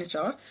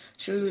manager,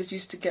 she always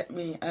used to get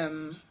me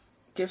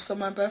gifts on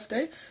my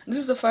birthday. And this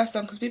is the first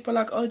time, because people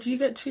are like, oh, do you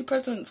get 2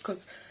 presents?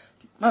 Because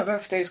my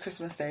birthday is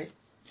Christmas Day.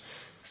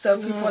 So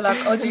people are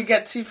like, oh, do you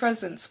get 2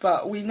 presents?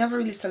 But we never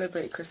really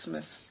celebrate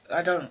Christmas.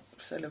 I don't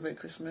celebrate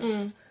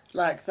Christmas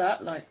like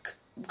that. Like,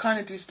 we kind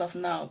of do stuff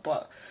now,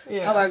 but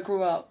how I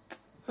grew up,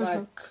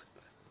 like,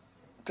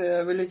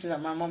 the religion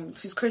that my mum,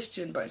 she's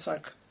Christian, but it's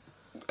like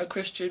a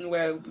Christian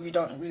where we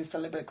don't really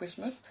celebrate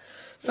Christmas.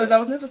 So that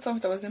was never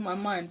something that was in my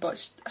mind,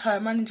 but her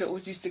manager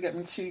always used to get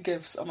me 2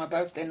 gifts on my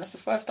birthday, and that's the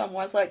first time I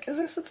was like, is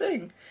this a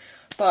thing?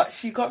 But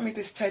she got me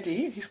this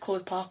teddy. He's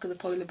called Parker the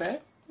Polar Bear.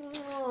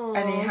 Aww.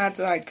 And he had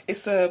like,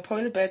 it's a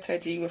polar bear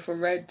teddy with a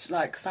red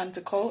like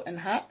Santa coat and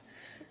hat,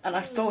 and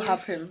I still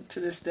have him to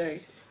this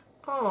day.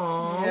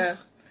 Aww. Yeah.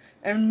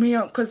 And me,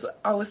 because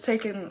I was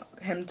taking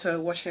him to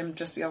wash him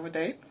just the other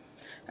day,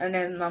 and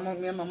then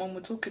me and my mum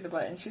were talking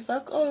about it, and she's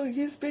like, oh,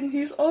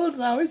 he's old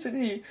now, isn't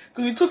he?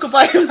 Because we talk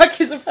about him like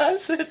he's a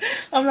person.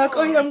 I'm like,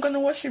 oh yeah, I'm going to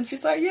wash him.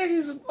 She's like, yeah,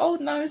 he's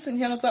old now, isn't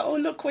he? And I was like, oh,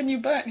 look, when you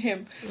burnt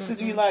him.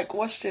 Because we like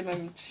washed him,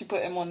 and she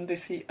put him on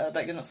this heater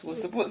that you're not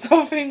supposed to put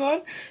something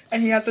on,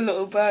 and he has a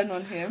little burn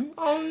on him.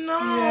 Oh no.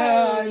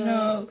 Yeah, I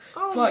know.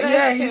 Oh, but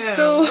yeah, he's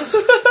still...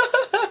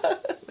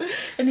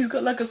 And he's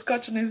got like a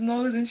scratch on his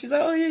nose, and she's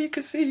like, oh yeah, you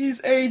can see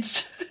he's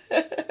aged.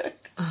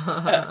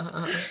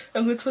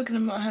 And we're talking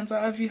about her,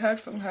 like, have you heard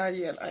from her?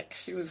 Yeah, like,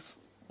 she was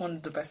one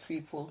of the best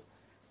people.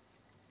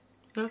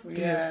 That's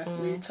beautiful.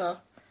 Yeah, Rita.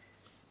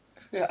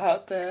 You're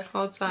out there.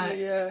 Hold tight.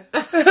 Yeah.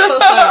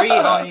 So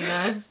Rita, you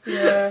know.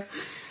 Yeah.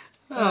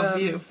 Oh,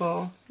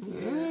 beautiful.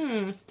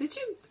 Yeah. Did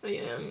you,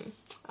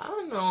 I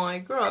don't know, I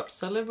grew up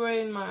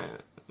celebrating my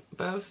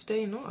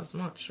birthday, not as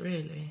much,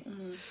 really.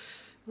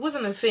 It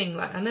wasn't a thing,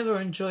 like, I never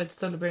enjoyed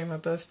celebrating my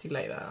birthday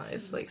like that.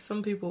 It's like,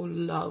 some people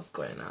love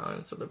going out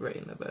and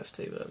celebrating their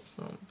birthday, but it's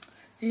not...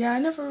 Yeah, I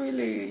never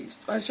really.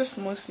 It's just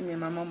mostly me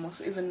and my mum.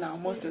 Even now,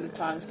 most of the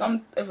time,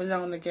 every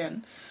now and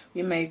again,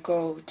 we may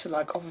go to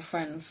like other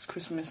friends'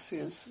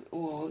 Christmases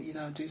or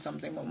do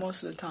something. But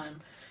most of the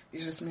time,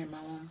 it's just me and my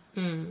mum.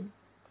 Mm.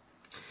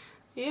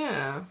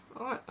 Yeah,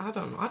 I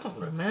don't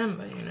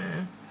remember.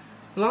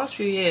 Last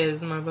few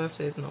years, my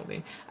birthday's not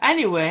been.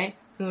 Anyway,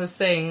 I was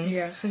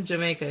saying,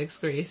 Jamaica ex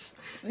Greece.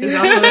 We're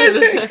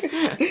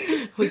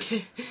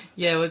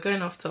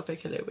going off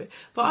topic a little bit.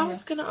 But I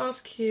was gonna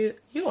ask you.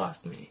 You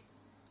asked me.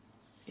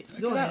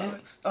 Go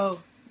ahead.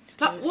 Oh.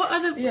 Like, what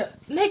are the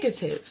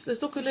negatives? Let's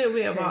talk a little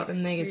bit about the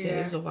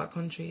negatives of our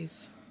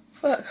countries.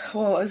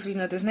 Well, as we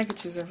know, there's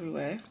negatives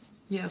everywhere.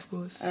 Yeah, of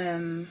course.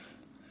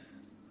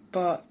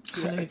 But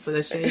let me put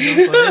the shade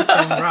on for this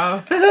one,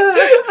 bro.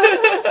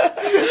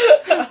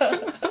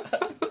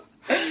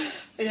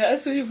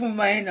 As people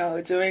might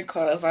know,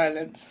 Jamaica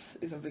violence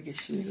is a big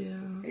issue.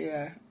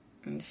 Yeah,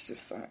 and it's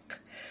just like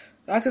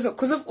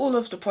because of all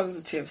of the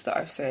positives that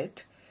I've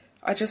said,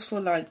 I just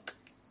feel like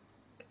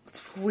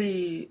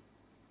we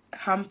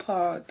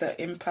hamper the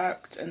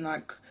impact and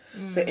like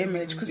the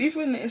image, because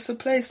even it's a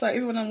place like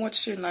even when I'm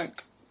watching,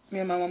 like me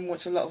and my mum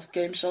watch a lot of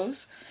game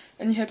shows,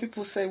 and you hear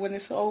people say when they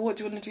say, oh, what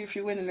do you want to do if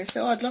you win, and they say,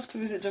 oh, I'd love to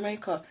visit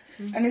Jamaica,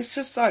 and it's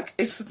just like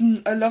it's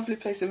a lovely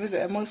place to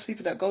visit, and most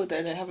people that go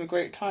there, they have a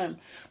great time.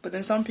 But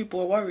then some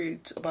people are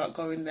worried about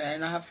going there,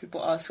 and I have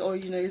people ask, oh,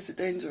 is it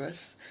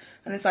dangerous?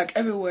 And it's like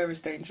everywhere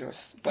is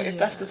dangerous, but if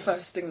that's the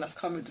first thing that's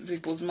coming to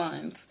people's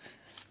minds,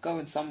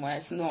 going somewhere,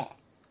 it's not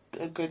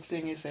a good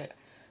thing, is it?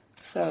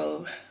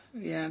 So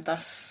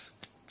that's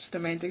just the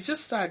main thing. It's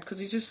just sad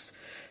because you just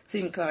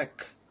think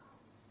like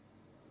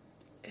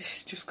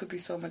it just could be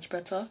so much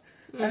better.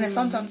 And then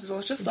sometimes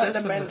it's just like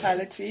the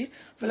mentality,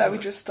 but like we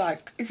just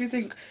like if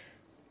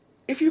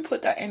you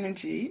put that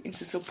energy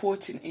into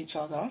supporting each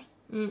other,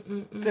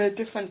 the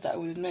difference that it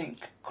would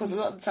make. Because a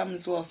lot of the time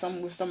as well,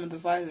 some of the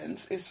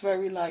violence, it's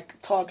very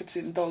like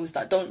targeting those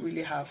that don't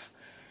really have,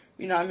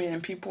 you know what I mean?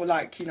 And people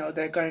like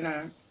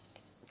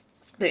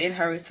they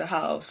inherit a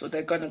house or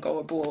they're gonna go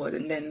abroad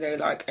and then they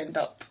like end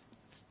up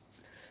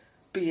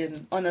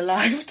being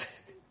unalived.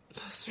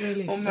 That's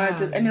really or sad.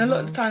 Murdered. And a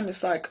lot of the time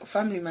it's like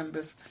family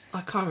members.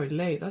 I can't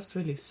relate. That's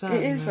really sad.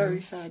 It is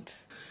very sad.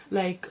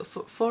 Like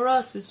for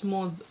us, it's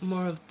more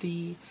of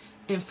the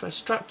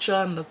infrastructure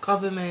and the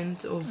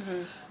government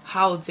of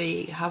how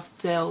they have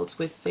dealt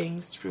with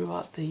things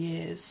throughout the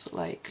years.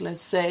 Like let's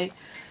say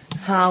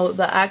how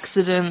the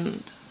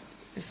accident.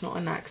 It's not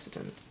an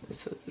accident.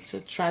 It's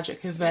a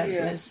tragic event.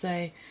 Yeah. Let's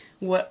say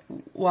what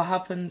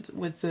happened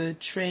with the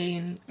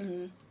train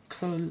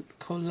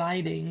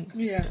colliding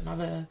with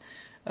another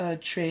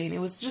train. It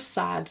was just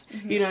sad.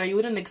 You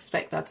wouldn't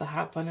expect that to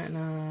happen in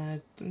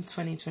a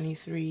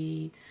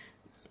 2023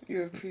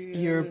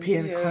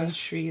 European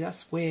country.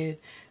 That's weird.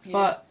 Yeah.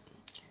 But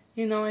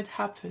it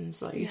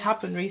happens. Like it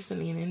happened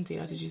recently in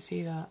India. Did you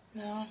see that?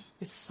 No.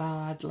 It's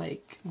sad.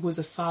 Like it was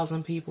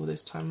 1,000 people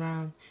this time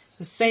around.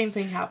 The same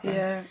thing happened.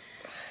 Yeah.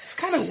 It's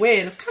kind of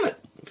weird. It's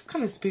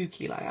kind of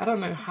spooky. Like I don't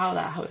know how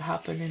that would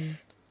happen.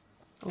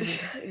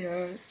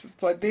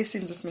 But this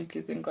thing just make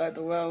you think like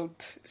the world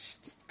is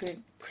just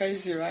going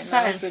crazy right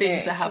now. Certain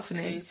things are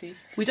happening.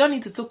 We don't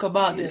need to talk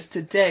about this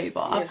today,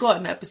 but I've got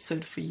an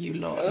episode for you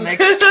lot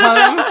next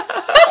time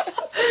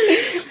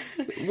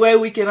where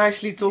we can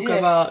actually talk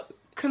about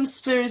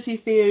conspiracy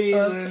theories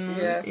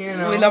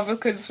and we love a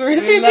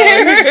conspiracy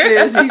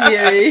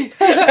theory.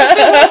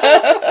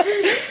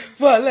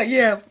 But like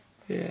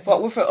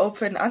but with it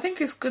open, I think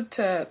it's good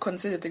to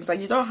consider things. Like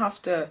you don't have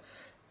to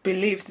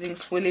believe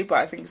things fully, but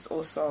I think it's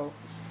also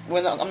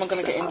I'm not going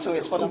to get into it.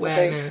 It's one of the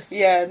things.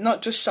 Yeah,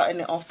 not just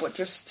shutting it off, but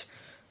just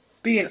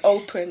being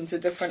open to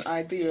different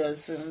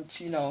ideas and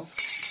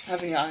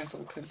having your eyes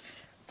open.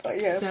 But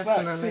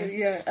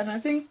definitely. And I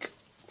think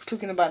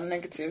talking about the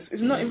negatives,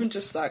 it's not even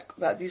just like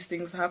that these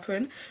things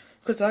happen,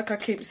 because like I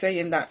keep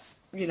saying that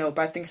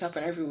bad things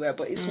happen everywhere,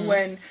 but it's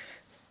when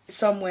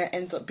somewhere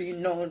ends up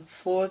being known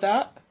for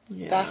that.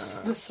 Yeah. That's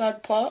the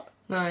sad part.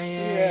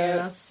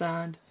 That's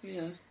sad.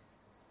 Yeah.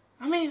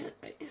 I mean,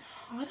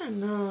 I don't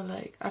know,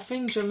 like, I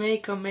think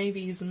Jamaica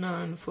maybe is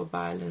known for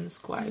violence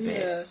quite a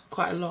bit,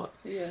 quite a lot.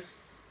 Yeah.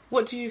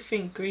 What do you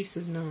think Greece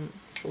is known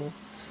for?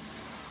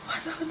 I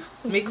don't know.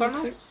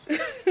 Mykonos?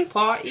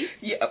 Party?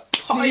 Yeah.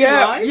 Party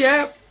vibes?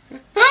 Yeah.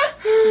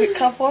 The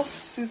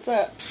Kafos, is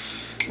that?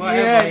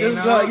 Whatever,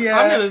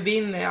 I've never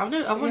been there.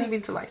 I've only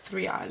been to, like,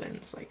 3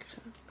 islands, like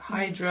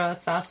Hydra,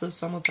 Thassos,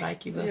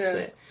 Samothraki, that's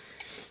it.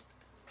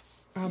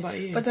 How about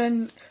you? But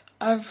then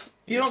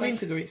You've not been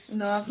to Greece?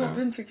 No, I've not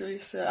been to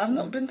Greece. I've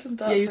not been to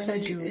that. Yeah, you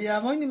said you. Yeah,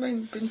 I've only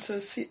been to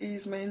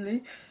cities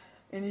mainly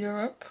in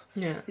Europe.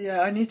 Yeah.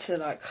 Yeah, I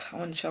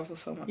want to travel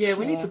so much. Yeah,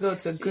 we need to go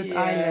to a good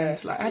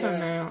island. Like I don't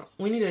know,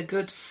 we need a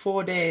good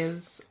 4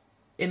 days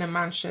in a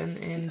mansion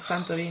in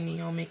Santorini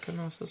or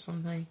Mykonos or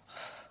something.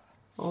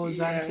 Or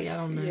Zante, I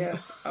don't know. Yeah,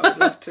 I would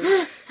love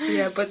to.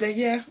 But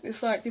then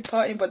it's like you're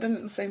partying, but then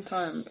at the same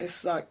time,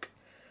 it's like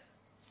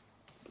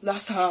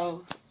that's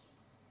how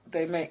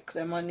they make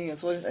their money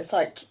as well. It's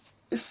like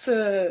it's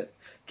to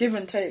give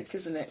and take,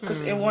 isn't it?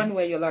 Because in one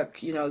way you're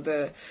like, you know,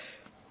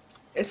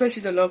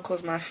 especially the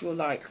locals might feel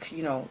like,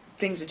 you know,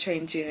 things are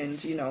changing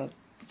and, you know,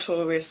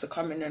 tourists are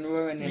coming and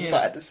ruining.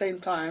 But at the same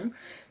time,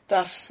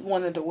 that's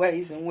one of the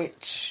ways in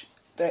which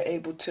they're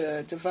able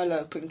to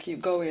develop and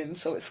keep going.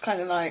 So it's kind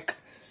of like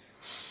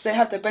they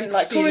have their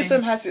like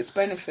tourism has its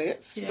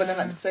benefits, but then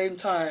at the same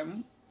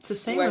time, it's the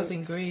same as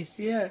in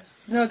Greece. Yeah,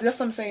 no, that's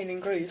what I'm saying in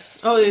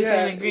Greece. Oh, you're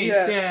saying in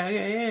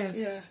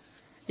Greece?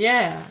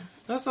 Yeah.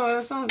 That's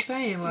what I'm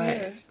saying.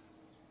 Like,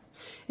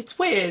 it's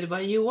weird,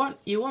 but you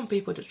want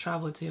people to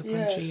travel to your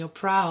country. You're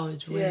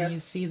proud when you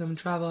see them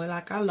travel.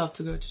 Like, I love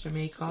to go to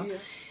Jamaica,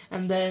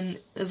 and then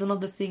there's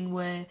another thing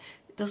where,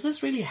 does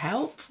this really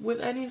help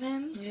with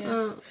anything?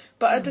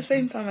 But at the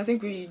same time, I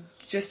think we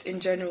just in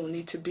general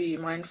need to be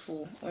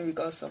mindful when we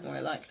go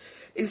somewhere. Like,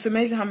 it's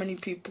amazing how many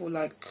people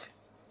like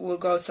will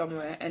go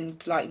somewhere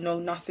and like know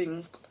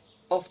nothing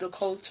of the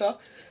culture.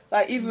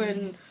 Like,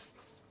 even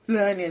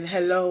learning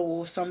hello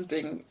or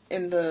something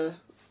in the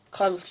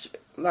culture,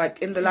 like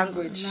in the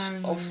language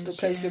of the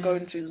place you're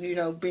going to, you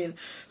know, being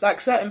like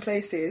certain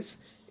places,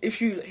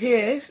 if you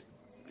hear,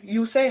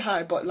 you say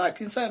hi, but like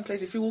in certain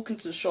places, if you walk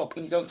into the shop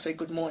and you don't say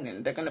good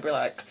morning, they're gonna be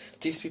like,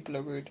 these people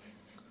are rude.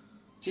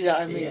 Do you know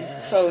what I mean?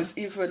 So it's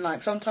even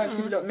like sometimes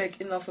people don't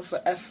make enough of an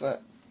effort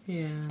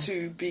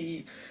to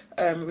be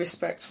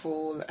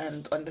respectful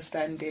and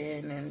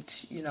understanding,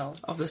 and you know,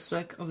 of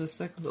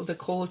the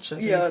culture.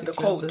 Yeah, the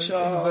culture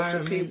of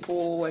the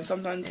people, and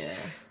sometimes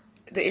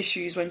the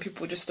issues when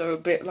people just are a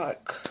bit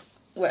like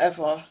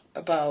whatever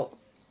about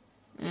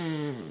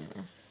the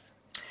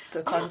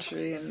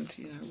country, and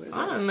you know.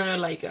 I don't know.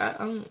 Like I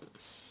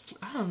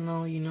don't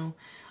know. You know,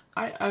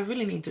 I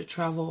really need to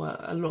travel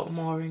a lot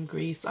more in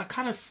Greece. I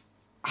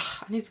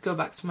need to go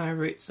back to my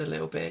roots a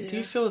little bit. Do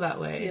you feel that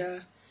way? Yeah.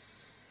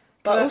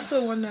 But I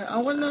also I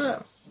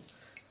wanna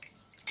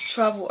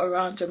travel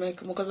around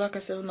Jamaica, because like I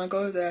said, when I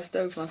go there I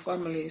stay with my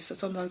family, so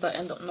sometimes I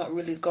end up not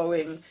really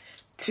going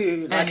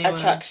to like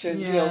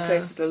attractions or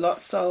places a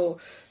lot. So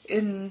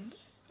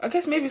I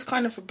guess maybe it's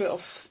kind of a bit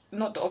of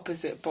not the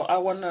opposite, but I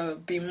want to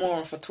be more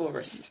of a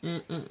tourist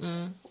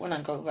when I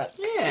go back.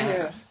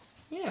 Yeah,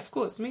 of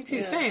course. Me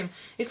too. Same.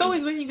 It's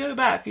always when you go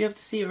back, you have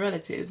to see your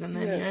relatives, and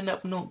then you end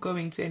up not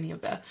going to any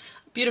of the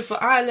beautiful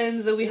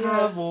islands that we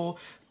have, or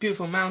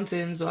beautiful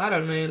mountains, or I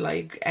don't know,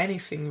 like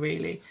anything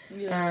really.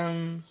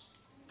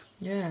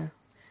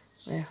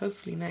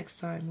 Hopefully next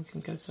time we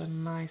can go to a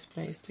nice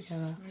place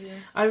together.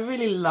 I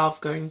really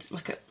love going to,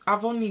 like,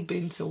 I've only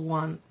been to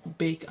one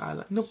big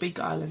island, not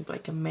big island, but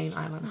like a main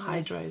island.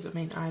 Hydra is a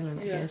main island,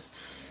 I guess.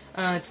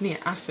 It's near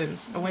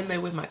Athens. I went there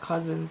with my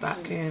cousin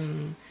back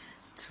in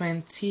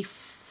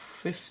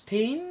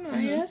 2015,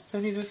 I guess,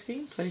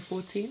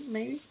 2014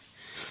 maybe.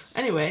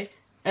 Anyway,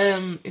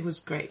 it was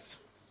great.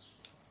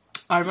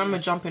 I remember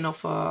jumping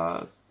off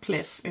a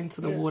cliff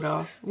into the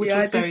water, which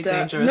was very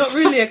dangerous. Not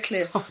really a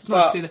cliff,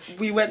 but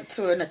we went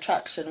to an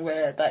attraction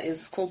where that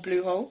is called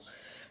Blue Hole,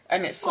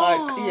 and it's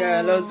like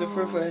loads of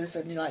rivers,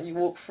 and you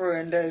walk through,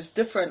 and there's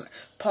different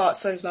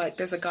parts. So like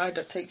there's a guide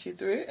that takes you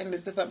through, and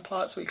there's different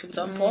parts where you can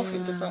jump off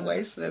in different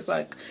ways. So there's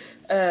like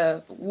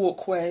a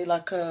walkway,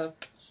 like a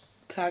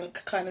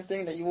plank kind of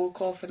thing that you walk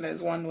off, and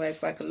there's one where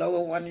it's like a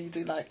lower one, and you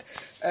do like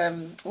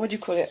what do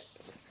you call it?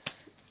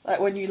 Like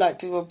when you like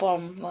do a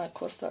bomb, like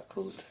what's that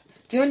called?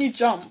 Do you know when you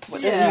jump,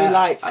 but then you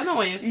like... I know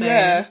what you're saying.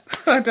 Yeah,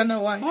 I don't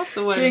know why. What's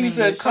the word things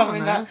in English? are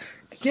coming out.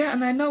 Yeah,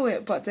 and I know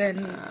it, but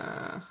then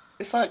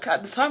it's like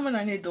at the time when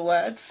I need the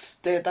words,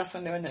 that's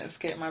when it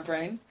escaped my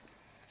brain.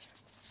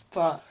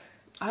 But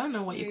I don't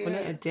know what you call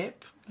it. A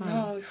dip?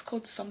 No, it's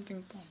called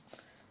something bomb.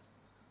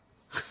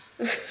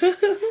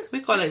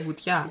 We call it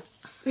vutia.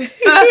 We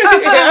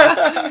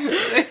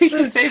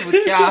can say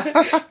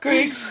vutia.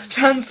 Greeks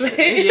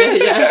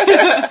translate.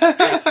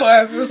 For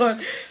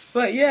everyone.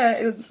 But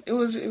yeah, it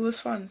was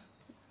fun.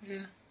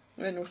 Yeah,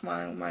 went with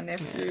my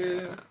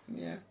nephew.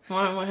 Yeah.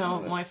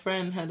 My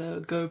friend had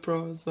a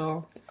GoPro as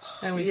well,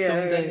 and we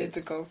filmed it. It's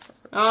a GoPro.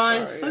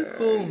 It's so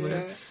cool, man.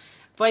 Yeah.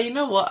 But you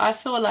know what? I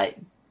feel like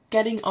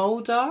getting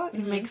older,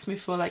 it makes me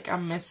feel like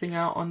I'm missing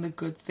out on the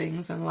good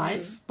things in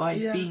life by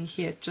being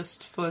here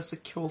just for a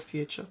secure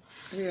future.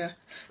 Yeah.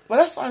 Well,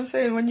 that's what I'm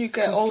saying. When you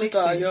get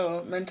older,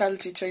 your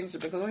mentality changes,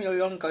 because when you're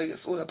younger,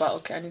 it's all about,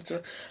 okay, I need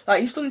to...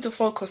 Like, you still need to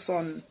focus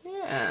on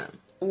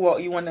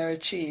what you want to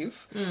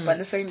achieve, but at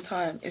the same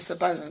time, it's a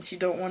balance. You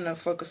don't want to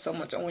focus so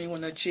much on what you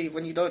want to achieve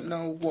when you don't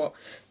know what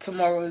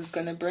tomorrow is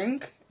going to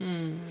bring.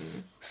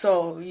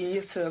 So you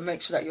need to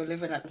make sure that you're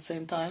living at the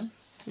same time.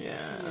 So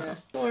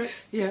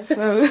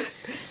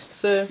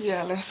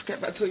let's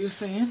get back to what you're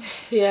saying.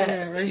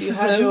 Racism. You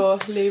had your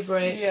loo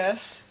break.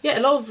 Yes. Yeah,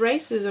 a lot of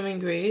racism in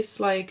Greece.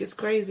 Like, it's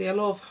crazy. A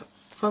lot of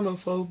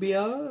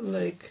homophobia.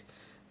 Like,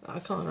 I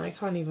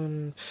can't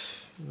even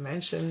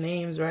mention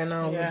names right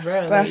now. Yeah,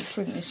 that's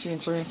an issue in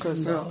Jamaica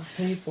as well. Of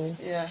people.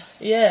 Yeah.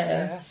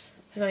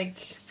 Like,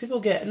 people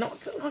get not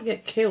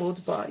get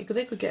killed, but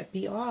they could get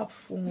beat up.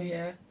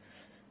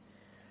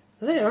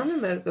 I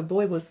remember the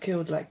boy was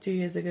killed like 2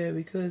 years ago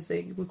because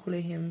they were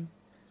calling him,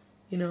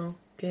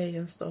 gay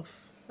and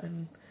stuff.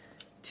 And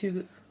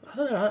I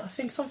don't know, I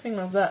think something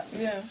like that.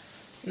 Yeah.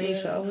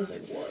 Nature. I was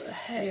like, what the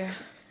heck? Yeah.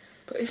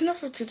 But it's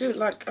nothing to do,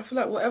 like, I feel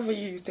like whatever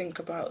you think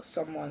about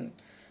someone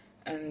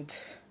and,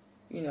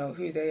 you know,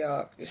 who they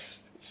are,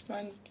 just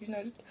mind, you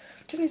know,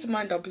 just need to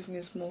mind our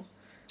business more.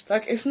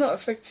 Like, it's not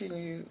affecting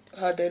you,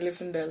 how they're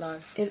living their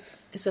life.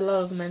 It's a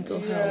lot of mental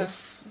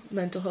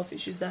health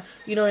issues that,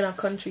 you know, in our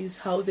countries,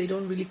 how they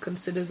don't really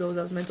consider those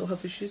as mental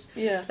health issues.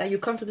 Yeah. Like, you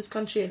come to this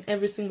country and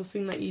every single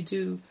thing that you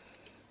do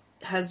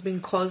has been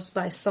caused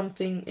by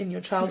something in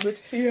your childhood.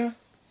 Yeah.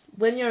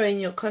 When you're in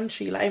your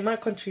country, like in my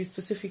country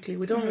specifically,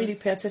 we don't really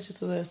pay attention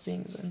to those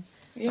things, and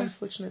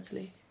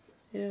unfortunately,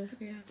 yeah.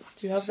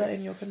 Do you have that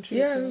in your country?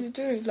 Yeah, we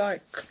do.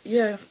 Like,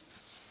 yeah.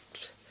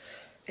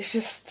 It's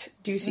just...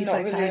 Do you see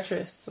not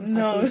psychiatrists? Really...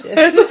 No. It's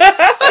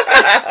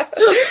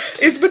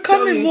It's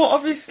becoming more,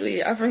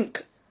 obviously, I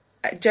think,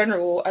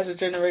 general, as a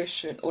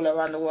generation all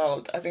around the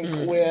world, I think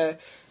we're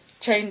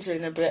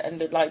changing a bit, and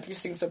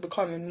these things are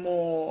becoming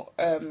more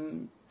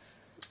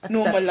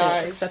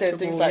normalised and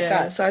things like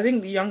that. So I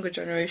think the younger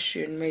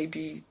generation may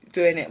be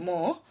doing it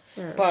more,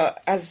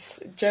 but as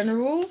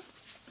general,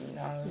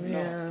 no,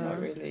 not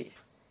really.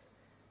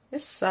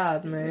 It's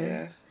sad, man.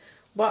 Yeah.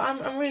 But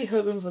I'm really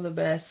hoping for the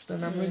best,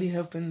 and I'm really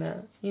hoping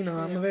that, you know,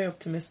 I'm a very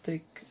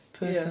optimistic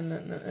person,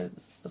 and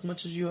as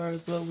much as you are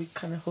as well, we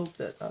kind of hope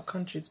that our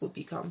countries will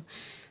become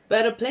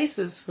better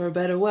places for a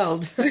better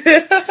world.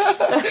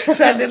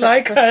 Sounded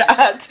like her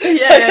ad.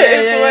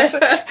 Yeah.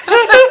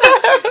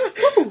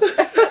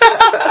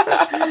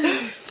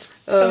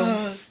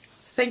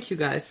 Thank you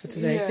guys for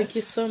today. Yes. Thank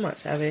you so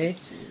much, Abby.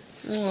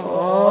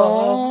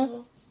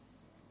 Aww.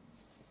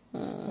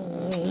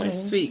 My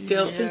sweet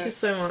girl. Yeah. Thank you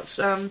so much.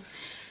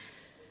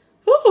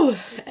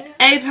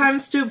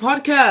 8x2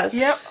 podcast.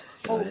 Yep.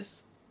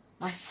 Guys.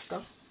 My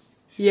sister.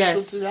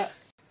 Yes. She'll do that.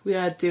 We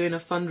are doing a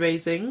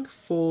fundraising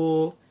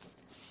for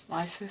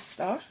my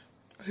sister,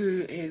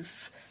 who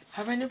is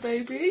having a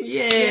baby.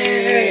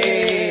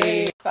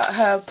 Yay! But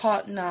her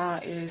partner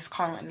is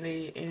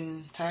currently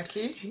in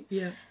Turkey.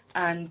 Yeah.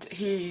 And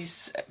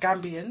he's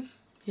Gambian.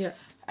 Yeah.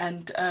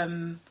 And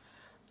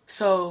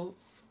so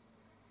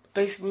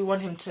basically we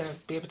want him to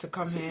be able to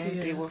come here,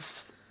 be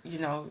with, you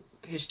know,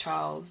 his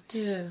child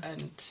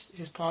and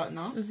his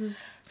partner. Mm-hmm.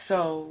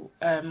 So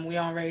we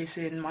are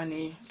raising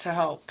money to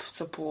help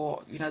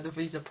support, you know, the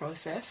visa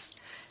process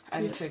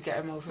and to get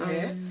him over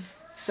here.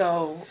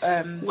 So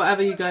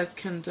whatever you guys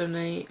can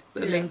donate,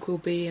 the link will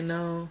be in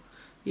our,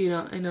 you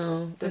know,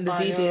 in the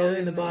video,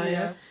 in the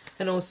bio,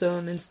 and also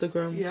on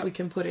Instagram. Yeah. We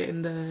can put it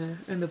in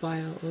the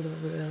bio over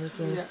there as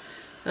well.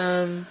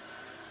 Yeah.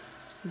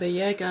 But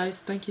yeah, guys,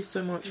 thank you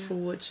so much for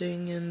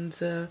watching, and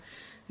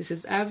this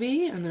is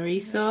Abbi and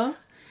Aretha.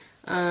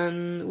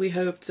 And we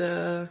hope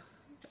to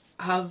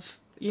have,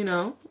 you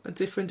know,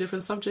 different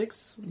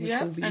subjects. Which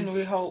will be... and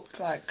we hope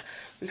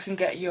we can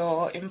get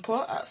your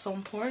input at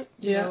some point.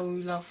 You know,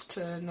 we love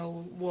to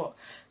know what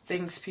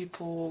things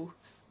people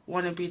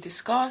want to be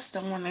discussed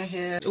and want to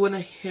hear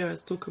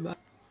us talk about.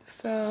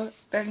 So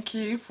thank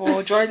you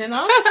for joining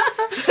us.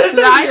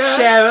 Like,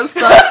 share, and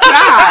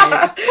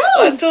subscribe.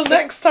 Until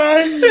next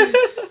time.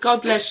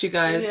 God bless you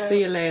guys.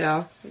 See you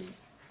later.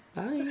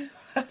 Bye.